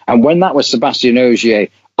drivers. And when that was Sebastian Ogier,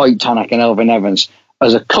 Ott Tanak and Elvin Evans,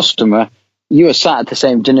 as a customer, you were sat at the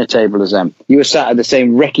same dinner table as them. You were sat at the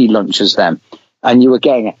same recce lunch as them. And you were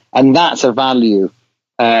getting it. And that's a value.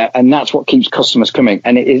 And that's what keeps customers coming.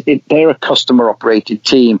 And they're a customer-operated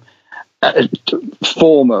team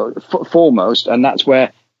foremost, and that's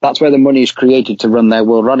where the money is created to run their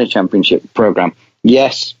World Rally Championship program.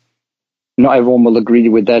 Yes, not everyone will agree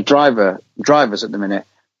with their drivers at the minute,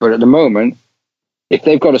 but at the moment, if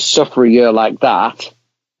they've got to suffer a year like that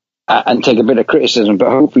and take a bit of criticism, but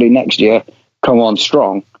hopefully next year come on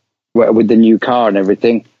strong with the new car and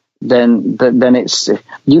everything, then it's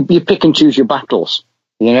you pick and choose your battles.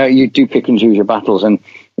 You do pick and choose your battles, and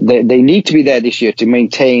they need to be there this year to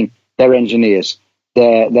maintain their engineers,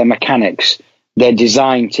 their mechanics, their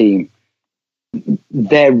design team,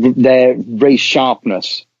 their race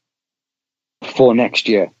sharpness for next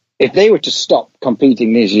year. If they were to stop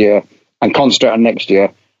competing this year and concentrate on next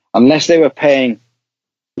year, unless they were paying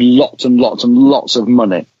lots and lots and lots of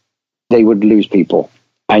money, they would lose people.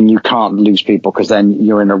 And you can't lose people, because then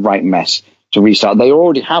you're in a right mess to restart. They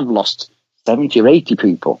already have lost 70 or 80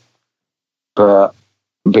 people, but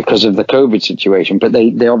because of the COVID situation. But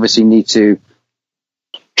they obviously need to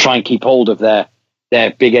try and keep hold of their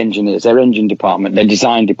big engineers, their engine department, their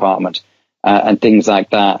design department, and things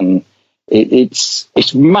like that. And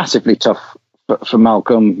it's massively tough for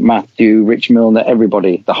Malcolm, Matthew, Rich Milner,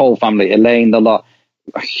 everybody, the whole family, Elaine, the lot.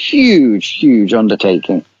 A huge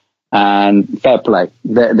undertaking, and fair play.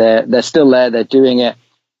 They're still there. They're doing it.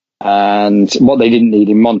 And what they didn't need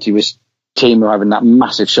in Monty was Timo having that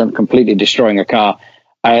massive shunt completely destroying a car.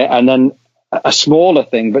 And then a smaller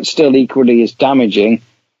thing, but still equally as damaging,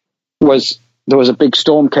 was there was a big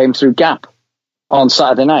storm came through Gap on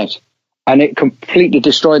Saturday night, and it completely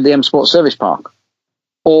destroyed the M Sport Service Park.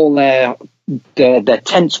 All their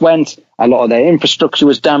tents went, a lot of their infrastructure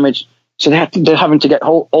was damaged, so they're having to get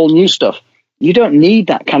all new stuff. You don't need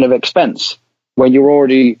that kind of expense when you're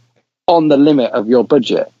already on the limit of your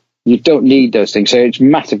budget. You don't need those things. So it's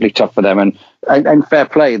massively tough for them, and fair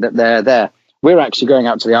play that they're there. We're actually going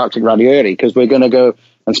out to the Arctic Rally early because we're going to go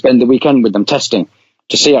and spend the weekend with them testing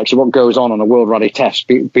to see actually what goes on a World Rally test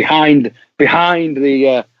behind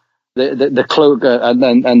the cloak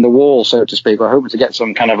and the wall, so to speak. We're hoping to get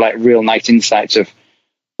some kind of like real nice insights of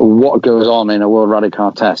what goes on in a World Rally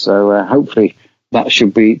Car test. So hopefully that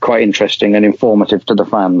should be quite interesting and informative to the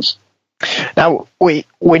fans. Now, we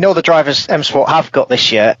know the drivers M Sport have got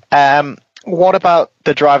this year. What about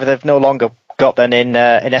the driver they've no longer got then in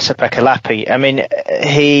Esa-Pekka Lappi? I mean,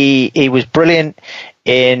 he was brilliant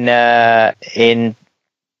in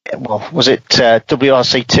was it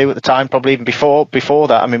WRC2 at the time, probably even before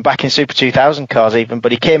that. I mean, back in Super 2000 cars even,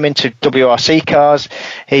 but he came into WRC cars.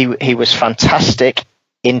 He was fantastic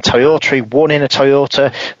in Toyota. He won in a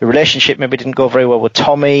Toyota. The relationship maybe didn't go very well with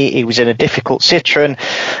Tommy. He was in a difficult Citroen.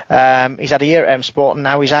 He's had a year at M Sport and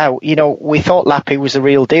now he's out. You know, we thought Lappi was the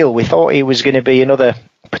real deal. We thought he was going to be another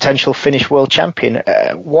potential Finnish world champion.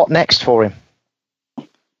 What next for him?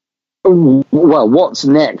 Well, what's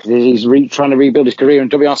next? He's trying to rebuild his career in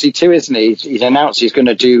WRC2, isn't he? He's announced he's going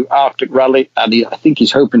to do Arctic Rally, and I think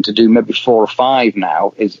he's hoping to do maybe 4 or 5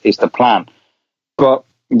 now, is the plan. But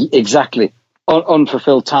exactly,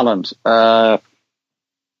 unfulfilled talent. I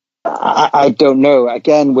don't know.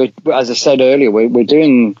 Again, as I said earlier, we're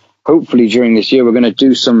doing, hopefully during this year, we're going to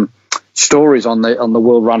do some stories on the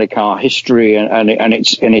World Rally Car history and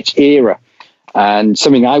its era. And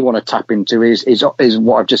something I want to tap into is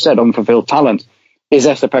what I've just said, unfulfilled talent. Is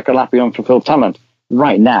Esa-Pekka Lappi unfulfilled talent?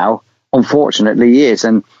 Right now, unfortunately, he is.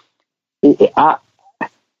 And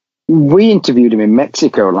we interviewed him in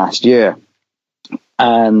Mexico last year.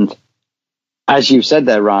 And as you said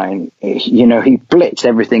there, Ryan, you know, he blitzed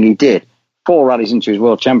everything he did. 4 rallies into his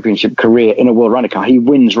World Championship career in a World Rally Car. He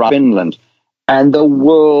wins Finland. And the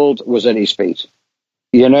world was at his feet.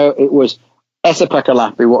 You know, it was Esa-Pekka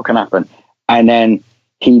Lappi, what can happen? And then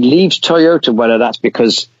he leaves Toyota, whether that's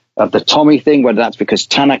because of the Tommy thing, whether that's because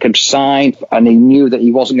Tanak had signed and he knew that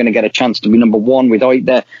he wasn't going to get a chance to be number 1 with Oit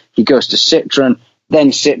there. He goes to Citroen.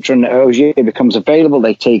 Then Citroen, Ogier becomes available.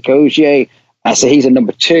 They take Ogier. So he's a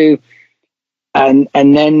number 2. And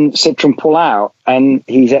then Citroen pull out and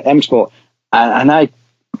he's at M Sport. And I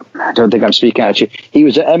don't think I'm speaking out of you. He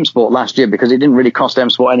was at M Sport last year because it didn't really cost M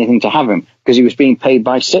Sport anything to have him because he was being paid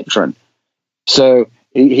by Citroen. So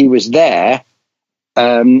he was there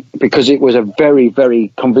because it was a very,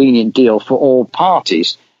 very convenient deal for all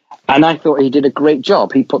parties. And I thought he did a great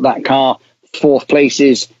job. He put that car 4th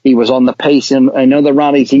places. He was on the pace in other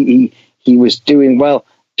rallies. He was doing well.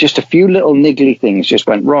 Just a few little niggly things just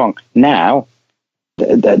went wrong. Now,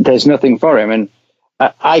 there's nothing for him. And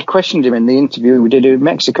I questioned him in the interview we did in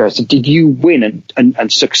Mexico. I said, did you win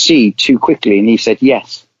and succeed too quickly? And he said,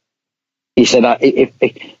 yes. He said,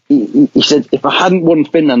 if I hadn't won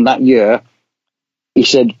Finland that year, he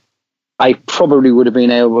said, I probably would have been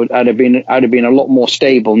I'd have been a lot more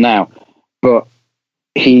stable now. But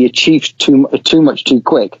he achieved too much too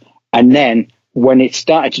quick. And then when it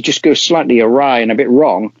started to just go slightly awry and a bit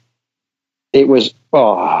wrong, it was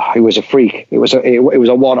a freak. It was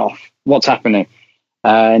a one-off. What's happening?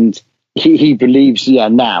 And he believes,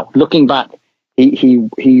 now looking back, he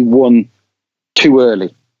won too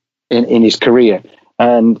early in his career.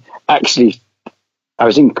 And actually, I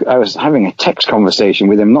was having a text conversation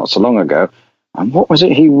with him not so long ago, and what was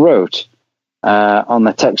it he wrote on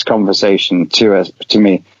the text conversation to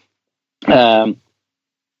me?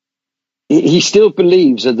 He still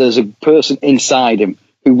believes that there's a person inside him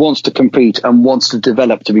who wants to compete and wants to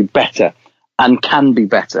develop to be better and can be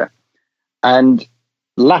better. And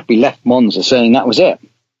Lappi left Monza saying that was it.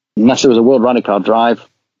 Unless there was a World Rally Car drive,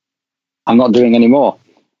 I'm not doing any more.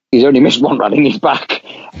 He's only missed 1 rally and he's back.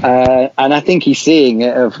 And I think he's seeing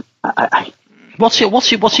it of... What's he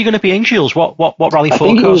going to be in, Jules? What rally for?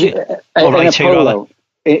 He's in a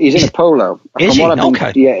Polo. Is he?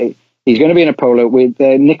 Okay. Yeah, he's going to be in a Polo with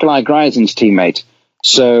Nikolai Greisen's teammate.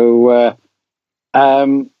 So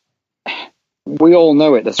we all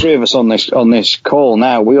know it. The 3 of us on this call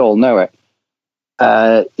now, we all know it.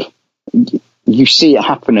 You see it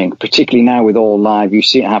happening, particularly now with All Live. You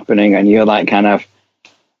see it happening, and you're like, kind of,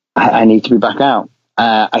 I need to be back out.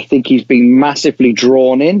 I think he's been massively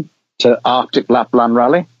drawn in to Arctic Lapland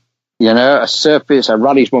Rally. You know, a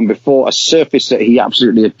rally he's won before, a surface that he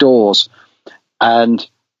absolutely adores. And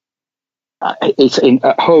it's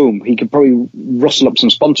at home. He could probably rustle up some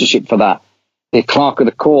sponsorship for that. The clerk of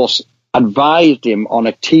the course advised him on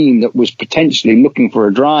a team that was potentially looking for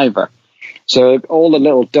a driver. So all the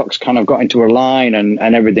little ducks kind of got into a line and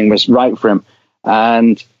everything was right for him.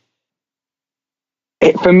 And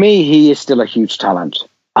for me, he is still a huge talent.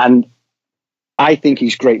 And I think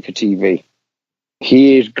he's great for TV.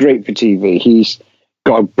 He is great for TV. He's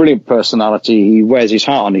got a brilliant personality. He wears his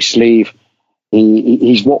heart on his sleeve.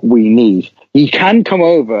 He's what we need. He can come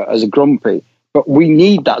over as a grumpy, but we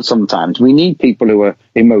need that sometimes. We need people who are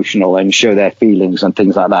emotional and show their feelings and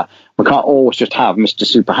things like that. We can't always just have Mr.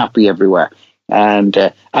 Super Happy everywhere.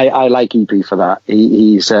 And I like EP for that.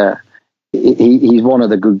 He's one of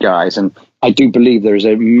the good guys, and I do believe there is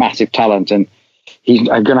a massive talent, and he's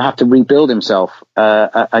going to have to rebuild himself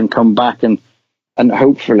and come back and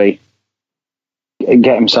hopefully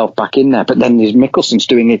get himself back in there. But then there's Mickelson's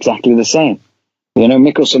doing exactly the same. You know,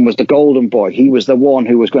 Mickelson was the golden boy. He was the one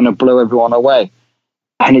who was going to blow everyone away,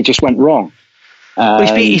 and it just went wrong.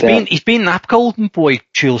 He's been that golden boy,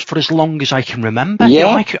 Jules, for as long as I can remember. Yeah.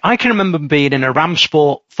 You know, I can remember being in a Ram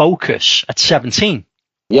Sport Focus at 17.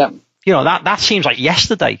 Yeah. You know, that seems like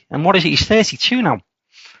yesterday. And what is it? He's 32 now.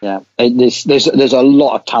 Yeah. There's a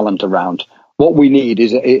lot of talent around. What we need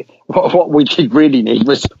is what we really need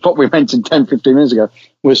was what we mentioned 10, 15 minutes ago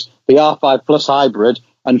was the R5 Plus hybrid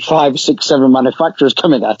and 5, 6, 7 manufacturers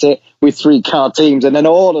coming at it with 3-car teams, and then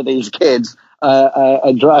all of these kids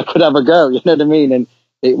could have a go. You know what I mean? And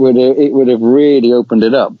it would have really opened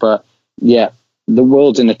it up. But yeah, the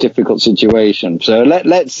world's in a difficult situation. So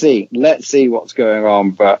let's see what's going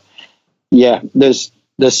on. But yeah, there's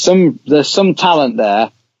some talent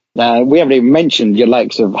there. We haven't even mentioned your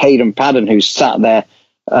likes of Hayden Paddon, who's sat there,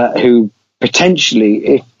 who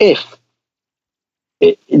potentially, if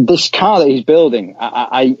this car that he's building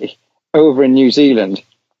over in New Zealand,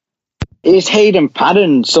 is Hayden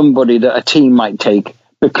Paddon somebody that a team might take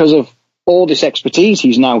because of all this expertise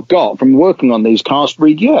he's now got from working on these cars for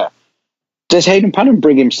a year? Does Hayden Paddon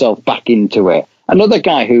bring himself back into it? Another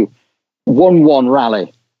guy who won one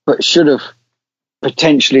rally but should have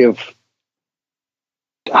potentially have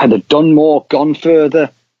either done more, gone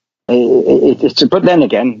further. But then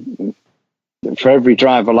again, for every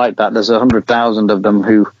driver like that, there's 100,000 of them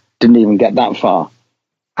who didn't even get that far.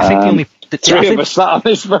 I think three of us sat on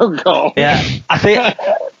this phone call. Yeah,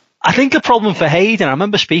 I think the problem for Hayden, I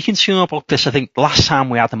remember speaking to him about this, I think last time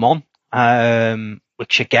we had him on,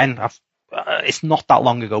 which again, it's not that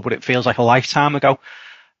long ago, but it feels like a lifetime ago.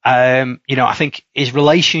 You know, I think his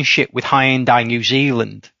relationship with Hyundai New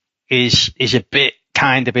Zealand is a bit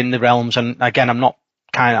kind of in the realms, and again,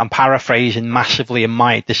 I'm paraphrasing massively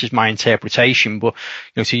this is my interpretation, but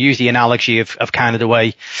you know, to use the analogy of kind of the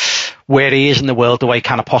way where he is in the world, the way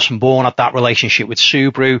kind of Possum Bourne had that relationship with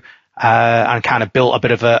Subaru, and kind of built a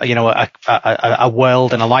bit of a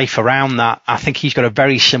world and a life around that. I think he's got a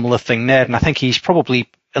very similar thing there, and I think he's probably,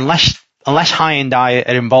 unless Hyundai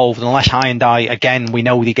are involved, unless Hyundai, again, we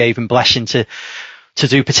know they gave him blessing to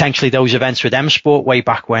do potentially those events with M Sport way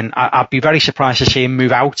back when, I'd be very surprised to see him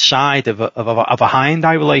move outside of a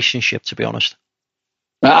Hyundai relationship, to be honest.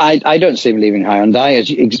 I don't see him leaving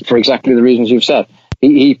Hyundai for exactly the reasons you've said.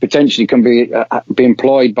 He potentially can be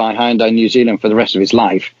employed by Hyundai New Zealand for the rest of his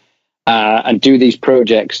life and do these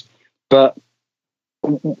projects. But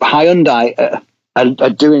Hyundai are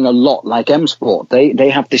doing a lot like M Sport. They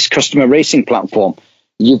have this customer racing platform.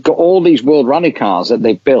 You've got all these World Rally cars that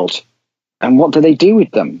they've built. And what do they do with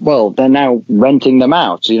them? Well, they're now renting them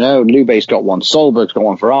out. You know, Lube's got one, Solberg's got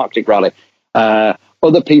one for Arctic Rally.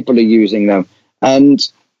 Other people are using them. And,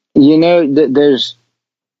 you know,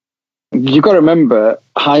 you've got to remember,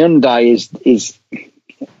 Hyundai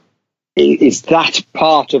is that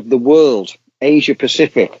part of the world, Asia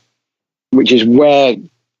Pacific, which is where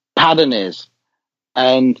Paddon is.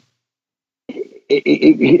 And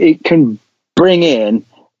it can bring in,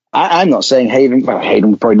 I'm not saying Hayden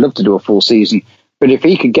would probably love to do a full season, but if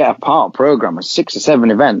he could get a part program of 6 or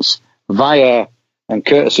 7 events via and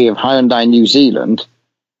courtesy of Hyundai New Zealand,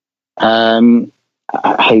 Hayden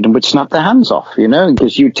would snap their hands off, you know,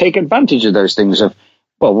 because you take advantage of those things of,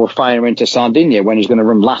 well, we'll fire him into Sardinia when he's going to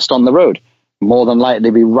run last on the road, more than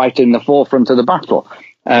likely be right in the forefront of the battle,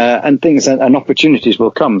 and things and opportunities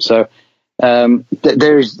will come. So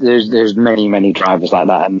there's many drivers like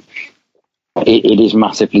that, and it is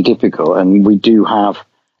massively difficult, and we do have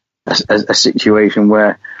a situation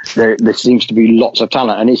where there seems to be lots of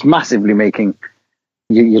talent, and it's massively making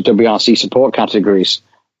your WRC support categories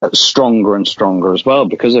stronger and stronger as well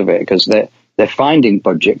because of it, because they're finding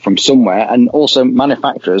budget from somewhere, and also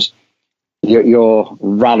manufacturers, your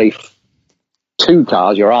Rally 2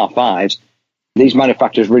 cars, your R5s, these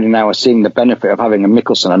manufacturers really now are seeing the benefit of having a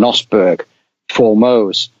Mickelson, an Osberg,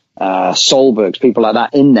 Formos, Solbergs, people like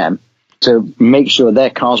that in them, to make sure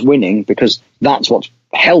their car's winning, because that's what's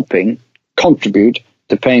helping contribute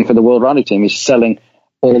to paying for the World Rally Team, is selling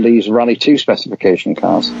all these Rally 2 specification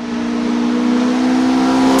cars.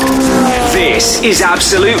 This is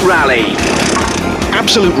Absolute Rally.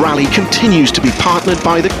 Absolute Rally continues to be partnered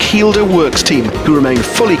by the Kielder Works team, who remain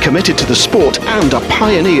fully committed to the sport and are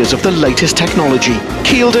pioneers of the latest technology.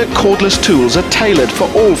 Kielder cordless tools are tailored for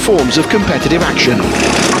all forms of competitive action.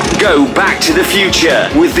 Go back to the future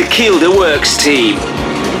with the Kielder Works team.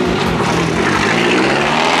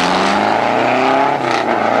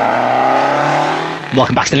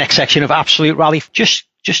 Welcome back to the next section of Absolute Rally.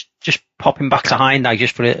 Just popping back to Hein now,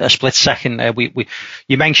 just for a split second.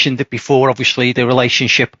 You mentioned it before, obviously, the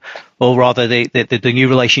relationship, or rather the new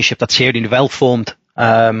relationship that Thierry Neuville formed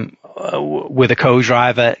with a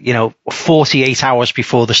co-driver, 48 hours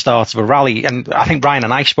before the start of a rally. And I think Brian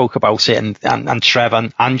and I spoke about it, and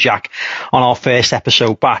Trev and Jack on our first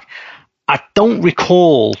episode back. I don't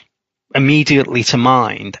recall immediately to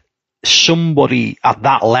mind somebody at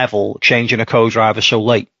that level changing a co-driver so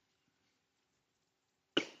late.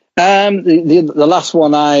 The last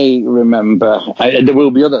one I remember, there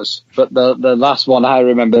will be others, but the last one I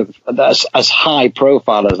remember that's as high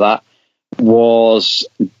profile as that was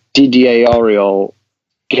Didier Auriol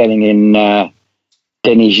getting in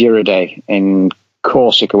Denis Girardet in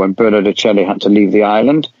Corsica when Bernardo Uccelli had to leave the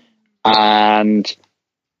island. And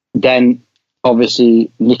then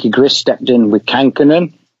obviously Nicky Grist stepped in with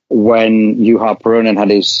Kankkunen when Juha Peronen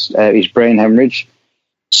had his brain hemorrhage.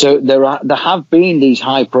 So there have been these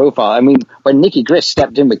high profile. I mean, when Nicky Grist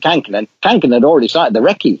stepped in with Kankkunen had already started the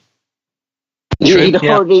recce. He'd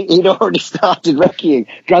already started recceing.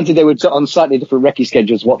 Granted, they were on slightly different recce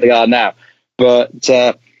schedules what they are now, but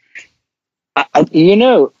I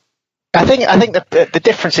think the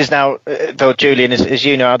difference is now, though, Julian, as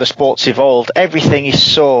you know, how the sport's evolved. Everything is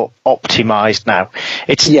so optimised now.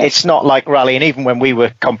 It's not like rally, and even when we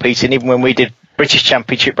were competing, even when we did British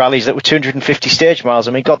Championship rallies that were 250 stage miles,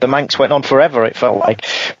 I mean, God, the Manx went on forever, it felt like.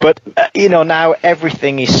 But, now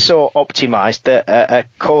everything is so optimised that a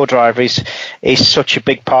co-driver is such a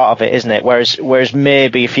big part of it, isn't it? Whereas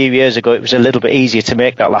maybe a few years ago it was a little bit easier to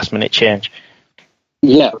make that last minute change.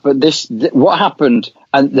 Yeah, but what happened,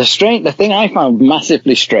 and the thing I found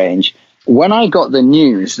massively strange, when I got the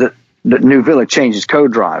news that Neuville had changed his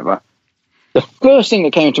co-driver, the first thing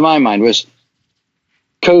that came to my mind was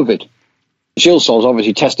COVID. Gilles Sauls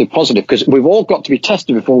obviously tested positive because we've all got to be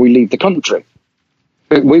tested before we leave the country.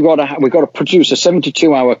 We've got to produce a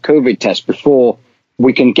 72-hour COVID test before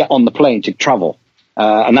we can get on the plane to travel,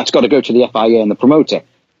 and that's got to go to the FIA and the promoter.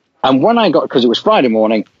 And when I got, because it was Friday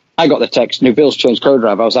morning, I got the text, Neuville's changed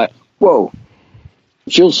co-driver. I was like, whoa,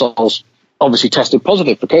 Gilles Sauls obviously tested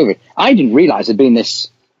positive for COVID. I didn't realise there'd been this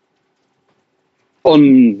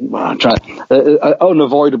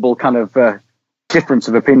unavoidable kind of difference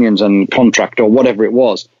of opinions and contract or whatever it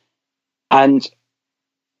was. And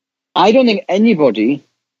I don't think anybody,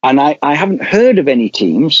 and I haven't heard of any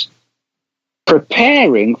teams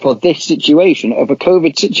preparing for this situation of a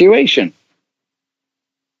COVID situation.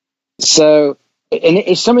 So, and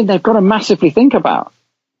it's something they've got to massively think about.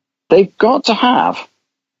 They've got to have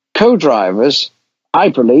co-drivers, I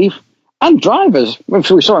believe, and drivers. We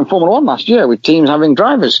saw in Formula One last year with teams having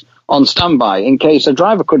drivers on standby in case a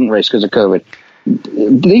driver couldn't race because of COVID.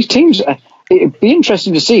 These teams, it'd be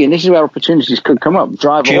interesting to see, and this is where opportunities could come up.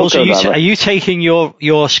 Jules, are you taking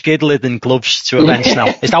your skid lid and gloves to events now?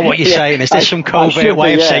 Is that what you're saying? Is this some covert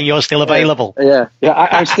way of saying you're still available? Yeah,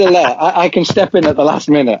 I'm still there. I can step in at the last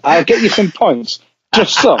minute. I'll get you some points.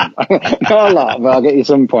 Just some. Not a lot, but I'll get you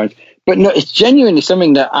some points. But no, it's genuinely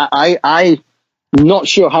something that I'm not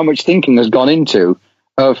sure how much thinking has gone into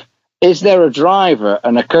of, is there a driver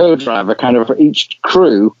and a co-driver kind of for each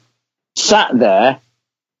crew sat there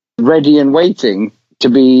ready and waiting to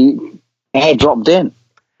be airdropped in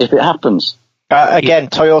if it happens? Again,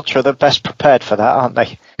 Toyota are the best prepared for that, aren't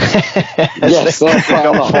they? Yes,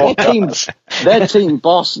 their team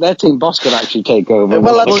boss could actually take over.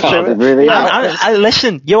 Well, that's true. Really,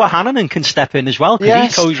 listen, Johan Hannanen can step in as well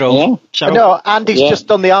because he co-drove. Yeah. So. No, and he's just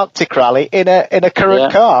done the Arctic Rally in a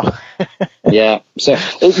current car. Yeah, so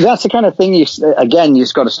that's the kind of thing you've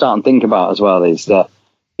just got to start and think about as well. Is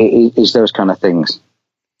those kind of things.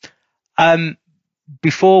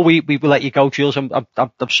 Before we let you go, Jules, I'm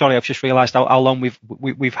sorry, I've just realised how long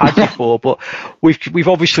we've had you for, but we've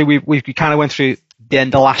obviously kind of went through the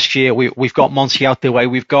end of last year. We've got Monty out the way,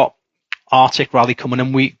 we've got Arctic Rally coming,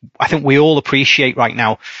 and I think we all appreciate right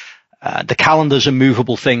now the calendar's a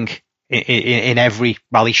movable thing in every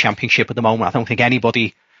rally championship at the moment. I don't think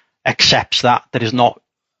anybody accepts that is not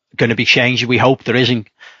going to be changed. We hope there isn't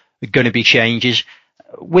going to be changes.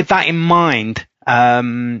 With that in mind,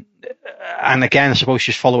 and again, I suppose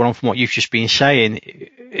just following on from what you've just been saying,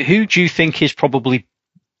 who do you think is probably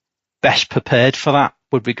best prepared for that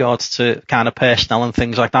with regards to kind of personnel and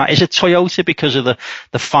things like that? Is it Toyota because of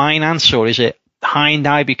the finance, or is it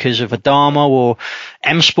Hyundai because of Adamo, or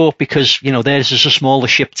M Sport because, theirs is a smaller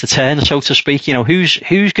ship to turn, so to speak? Who's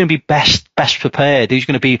going to be best prepared? Who's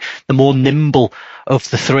going to be the more nimble of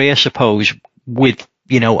the three, I suppose, with,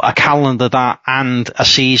 a calendar that and a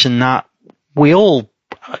season that we all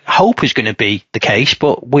hope is going to be the case,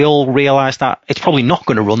 but we all realise that it's probably not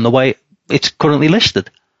going to run the way it's currently listed.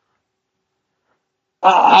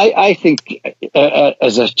 I think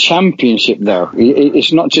as a championship, though,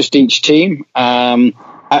 it's not just each team.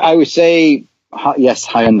 I would say, yes,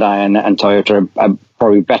 Hyundai and Toyota are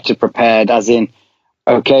probably better prepared, as in,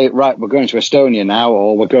 okay, right, we're going to Estonia now,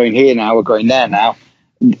 or we're going here now, we're going there now.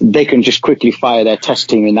 They can just quickly fire their test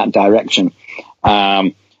team in that direction,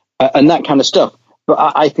 and that kind of stuff.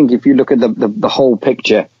 But I think if you look at the whole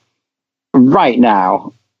picture, right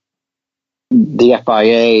now, the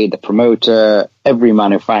FIA, the promoter, every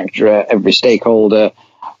manufacturer, every stakeholder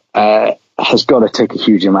has got to take a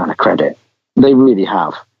huge amount of credit. They really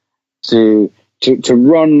have to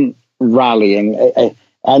run rallying.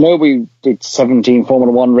 I know we did 17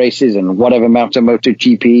 Formula One races and whatever amount of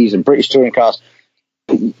MotoGPs and British touring cars.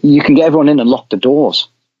 You can get everyone in and lock the doors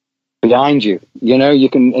behind you. You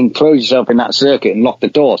can enclose yourself in that circuit and lock the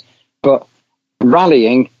doors. But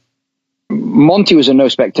rallying, Monty was a no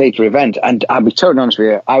spectator event, and I'll be totally honest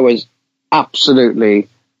with you, I was absolutely,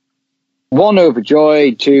 one,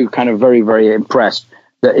 overjoyed, two, kind of very, very impressed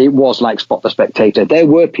that it was like Spot the Spectator. There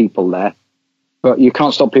were people there, but you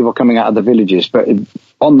can't stop people coming out of the villages. But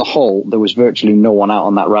on the whole, there was virtually no one out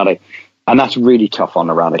on that rally, and that's really tough on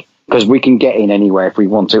a rally because we can get in anywhere if we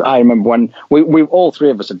want to. I remember when we all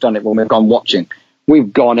three of us have done it when we've gone watching.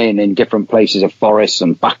 We've gone in different places of forests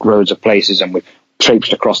and back roads of places, and we've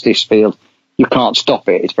traipsed across this field. You can't stop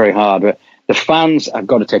it. It's very hard. But the fans have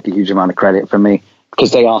got to take a huge amount of credit from me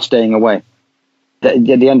because they are staying away. At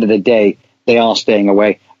the end of the day, they are staying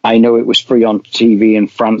away. I know it was free on TV in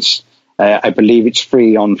France. I believe it's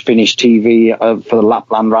free on Finnish TV for the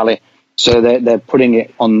Lapland Rally. So they're putting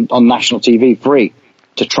it on national TV free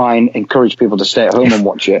to try and encourage people to stay at home and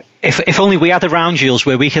watch it. If only we had a round, Jules,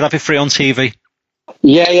 where we could have it free on TV.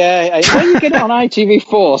 Yeah. Well, you get it on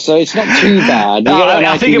ITV4, so it's not too bad.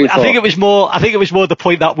 I think it was more the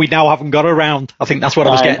point that we now haven't got around. I think that's what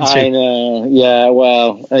I was getting to. I know. Yeah.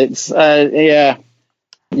 Well, it's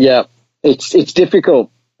it's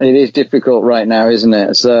difficult. It is difficult right now, isn't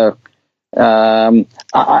it? So, I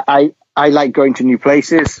like going to new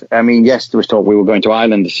places. I mean, yes, there was talk we were going to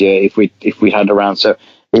Ireland this year if we had around. So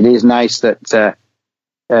it is nice that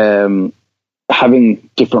having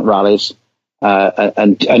different rallies.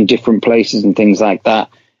 And different places and things like that.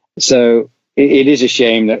 So it is a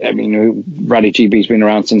shame that, Rally GB's been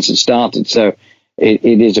around since it started. So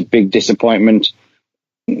it is a big disappointment.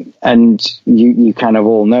 And you kind of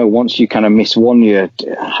all know once you kind of miss 1 year,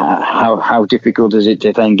 how difficult is it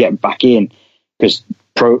to then get back in? Because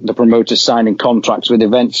the promoters signing contracts with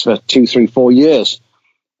events for 2, 3, 4 years.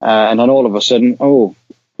 And then all of a sudden,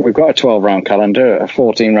 we've got a 12-round calendar, a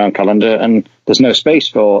 14-round calendar, and there's no space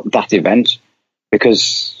for that event,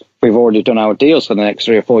 because we've already done our deals for the next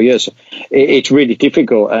 3 or 4 years. It's really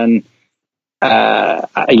difficult. And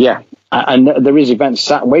and there is events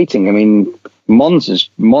sat waiting. I mean,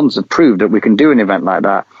 Monza proved that we can do an event like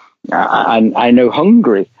that. And I know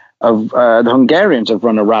Hungary, the Hungarians have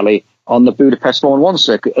run a rally on the Budapest Formula One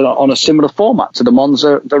circuit on a similar format to the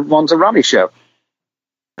Monza Rally Show.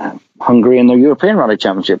 Hungary in the European Rally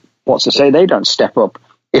Championship. What's to say they don't step up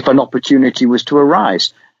if an opportunity was to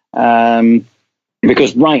arise?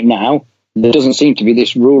 Because right now, there doesn't seem to be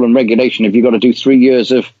this rule and regulation if you've got to do 3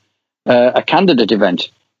 years of a candidate event.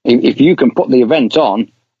 If you can put the event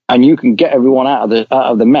on and you can get everyone out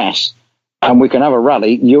of the mess and we can have a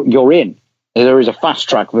rally, you're in. There is a fast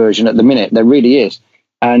track version at the minute. There really is.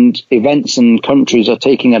 And events and countries are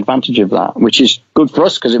taking advantage of that, which is good for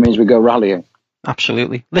us because it means we go rallying.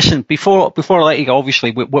 Absolutely. Listen, before I let you go,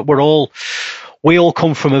 obviously, we all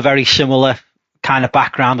come from a very similar kind of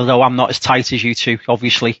background, although I'm not as tight as you two,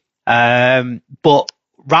 obviously. But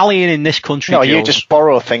rallying in this country, no, Jules, you just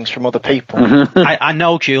borrow things from other people. I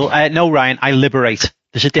know, Jules. No, Ryan, I liberate.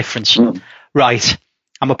 There's a difference. Right.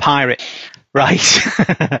 I'm a pirate. Right.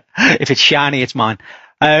 If it's shiny, it's mine.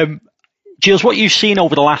 Jules, what you've seen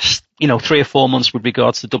over the last, 3 or 4 months with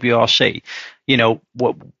regards to WRC,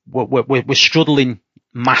 we're struggling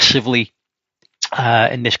massively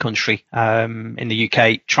in this country, in the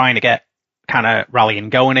UK, trying to get kind of rallying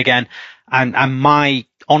going again. And my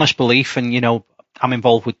honest belief, and, I'm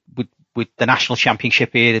involved with the national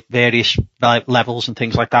championship here at various levels and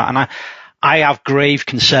things like that. And I have grave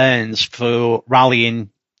concerns for rallying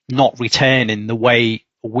not returning the way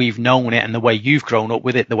we've known it and the way you've grown up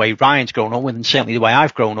with it, the way Ryan's grown up with it, and certainly the way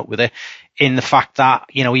I've grown up with it, in the fact that,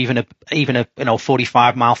 even a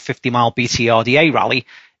 45 mile, 50 mile BTRDA rally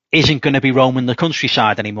isn't going to be roaming the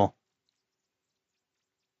countryside anymore.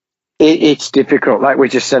 It's difficult. Like we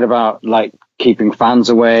just said about like keeping fans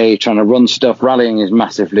away, trying to run stuff. Rallying is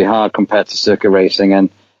massively hard compared to circuit racing.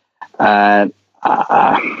 And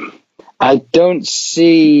I don't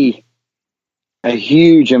see a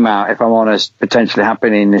huge amount, if I'm honest, potentially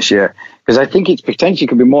happening this year, because I think it potentially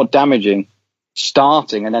could be more damaging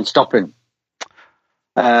starting and then stopping.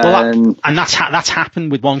 And that's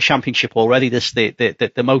happened with one championship already.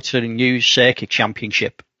 The Motor News Circuit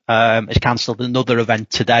Championship has cancelled another event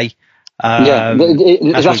today.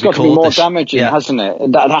 That's got to be more damaging, hasn't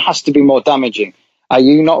it? That has to be more damaging. Are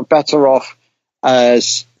you not better off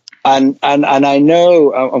as and I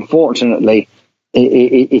know, unfortunately,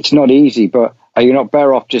 it's not easy, but are you not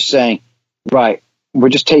better off just saying, right, we're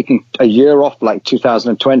just taking a year off, like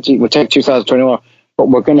 2020, we'll take 2021, but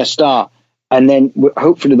we're going to start, and then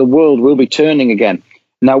hopefully the world will be turning again.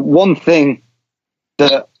 Now, one thing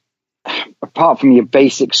that, apart from your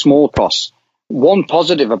basic small costs, one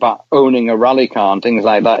positive about owning a rally car and things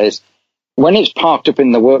like that is when it's parked up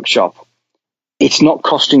in the workshop, it's not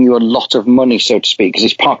costing you a lot of money, so to speak, because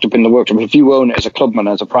it's parked up in the workshop. If you own it as a clubman,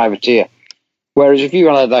 as a privateer, whereas if you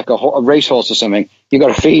had like a racehorse or something, you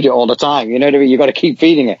got to feed it all the time. You know what I mean? You got to keep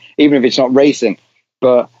feeding it, even if it's not racing.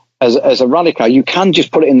 But as a rally car, you can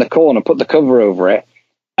just put it in the corner, put the cover over it,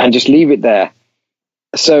 and just leave it there.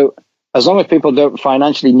 So as long as people don't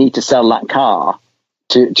financially need to sell that car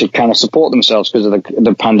to kind of support themselves because of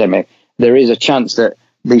the pandemic, there is a chance that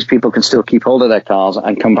these people can still keep hold of their cars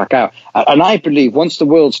and come back out. And I believe once the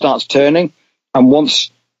world starts turning and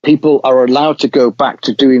once people are allowed to go back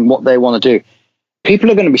to doing what they want to do,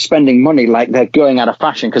 people are going to be spending money like they're going out of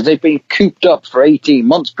fashion because they've been cooped up for 18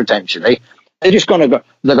 months potentially. They're just going to go.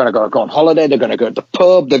 They're going to go on holiday. They're going to go to the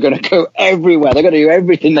pub. They're going to go everywhere. They're going to do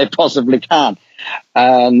everything they possibly can.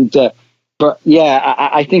 And but yeah,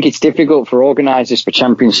 I think it's difficult for organisers for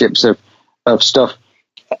championships of stuff.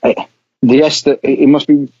 Yes, it must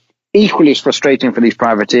be equally as frustrating for these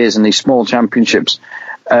privateers and these small championships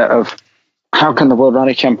of how can the World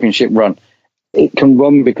Rally Championship run? It can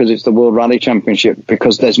run because it's the World Rally Championship,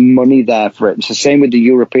 because there's money there for it. It's the same with the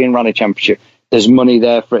European Rally Championship. There's money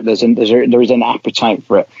there for it. There is an appetite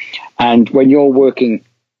for it. And when you're working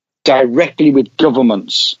directly with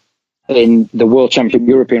governments in the World Championship,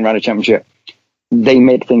 European Rally Championship, they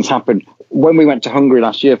make things happen. When we went to Hungary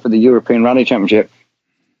last year for the European Rally Championship,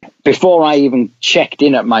 before I even checked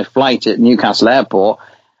in at my flight at Newcastle Airport,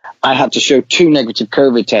 I had to show 2 negative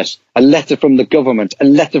COVID tests, a letter from the government, a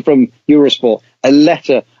letter from Eurosport, a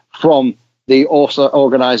letter from the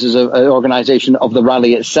organisation of the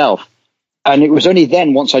rally itself. And it was only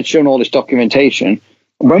then, once I'd shown all this documentation,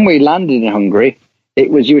 when we landed in Hungary, it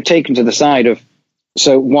was you were taken to the side of,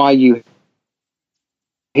 so why you...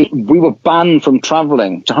 We were banned from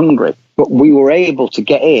travelling to Hungary, but we were able to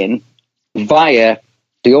get in via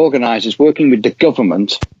the organisers working with the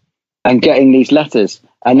government and getting these letters.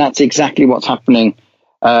 And that's exactly what's happening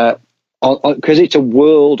because it's a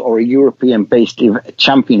world or a European-based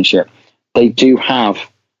championship. They do have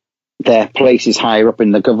their places higher up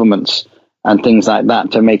in the governments and things like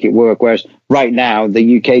that to make it work. Whereas right now,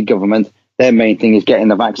 the UK government, their main thing is getting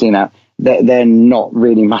the vaccine out. They're not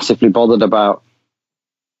really massively bothered about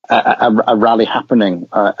a rally happening,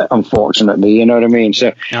 unfortunately. You know what I mean?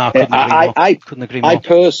 So I couldn't agree more. I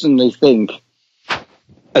personally think,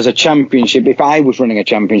 as a championship, if I was running a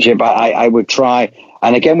championship, I would try.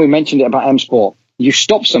 And again, we mentioned it about M Sport. You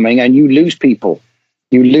stop something and you lose people.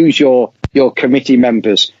 You lose your committee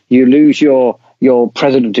members. You lose your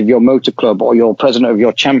president of your motor club or your president of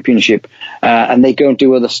your championship, and they go and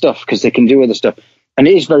do other stuff because they can do other stuff. And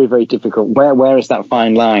it is very, very difficult. Where is that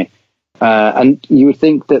fine line? And you would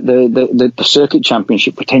think that the circuit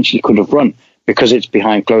championship potentially could have run because it's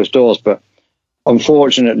behind closed doors, but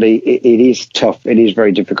unfortunately, it is tough. It is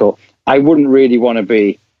very difficult. I wouldn't really want to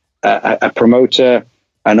be a promoter,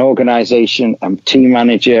 an organisation, a team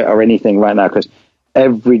manager or anything right now, because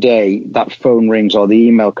every day that phone rings or the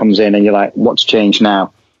email comes in and you're like, what's changed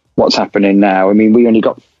now? What's happening now? I mean, we only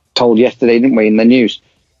got told yesterday, didn't we, in the news?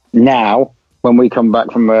 Now, when we come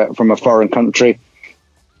back from a foreign country,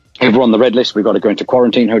 if we're on the red list, we've got to go into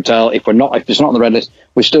quarantine hotel. If it's not on the red list,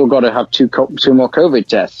 we've still got to have two more COVID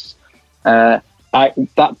tests.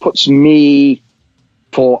 That puts me,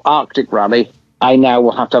 for Arctic Rally, I now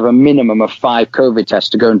will have to have a minimum of 5 COVID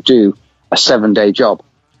tests to go and do a 7-day job.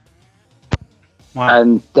 Wow.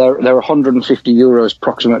 And they're €150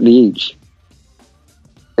 approximately each.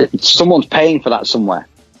 Someone's paying for that somewhere.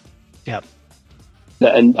 Yep.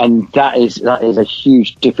 And that is a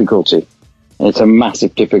huge difficulty. It's a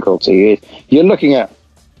massive difficulty. You're looking at,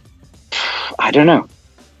 I don't know,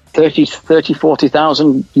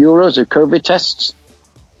 40,000 euros of COVID tests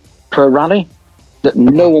per rally that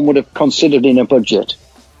no one would have considered in a budget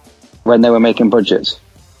when they were making budgets.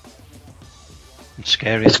 It's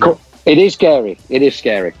scary. It is scary. It is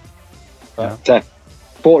scary. Yeah. But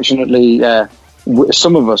fortunately,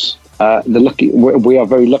 some of us, we are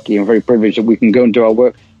very lucky and very privileged that we can go and do our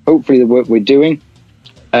work. Hopefully the work we're doing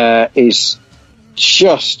is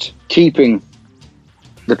just keeping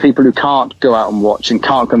the people who can't go out and watch and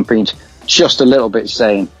can't compete just a little bit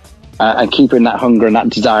sane, and keeping that hunger and that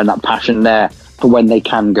desire and that passion there for when they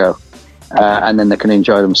can go, and then they can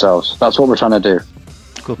enjoy themselves. That's what we're trying to do.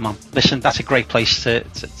 Good man. Listen, that's a great place to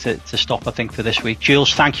stop, I think, for this week.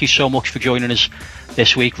 Jules, thank you so much for joining us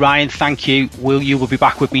this week. Ryan, thank you. You will be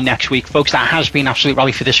back with me next week. Folks, that has been Absolute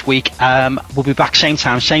Rally for this week. We'll be back same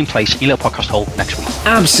time, same place, in your little podcast hole next week.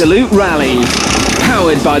 Absolute Rally,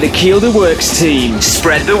 powered by the Kielder Works team.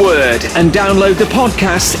 Spread the word and download the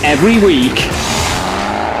podcast every week.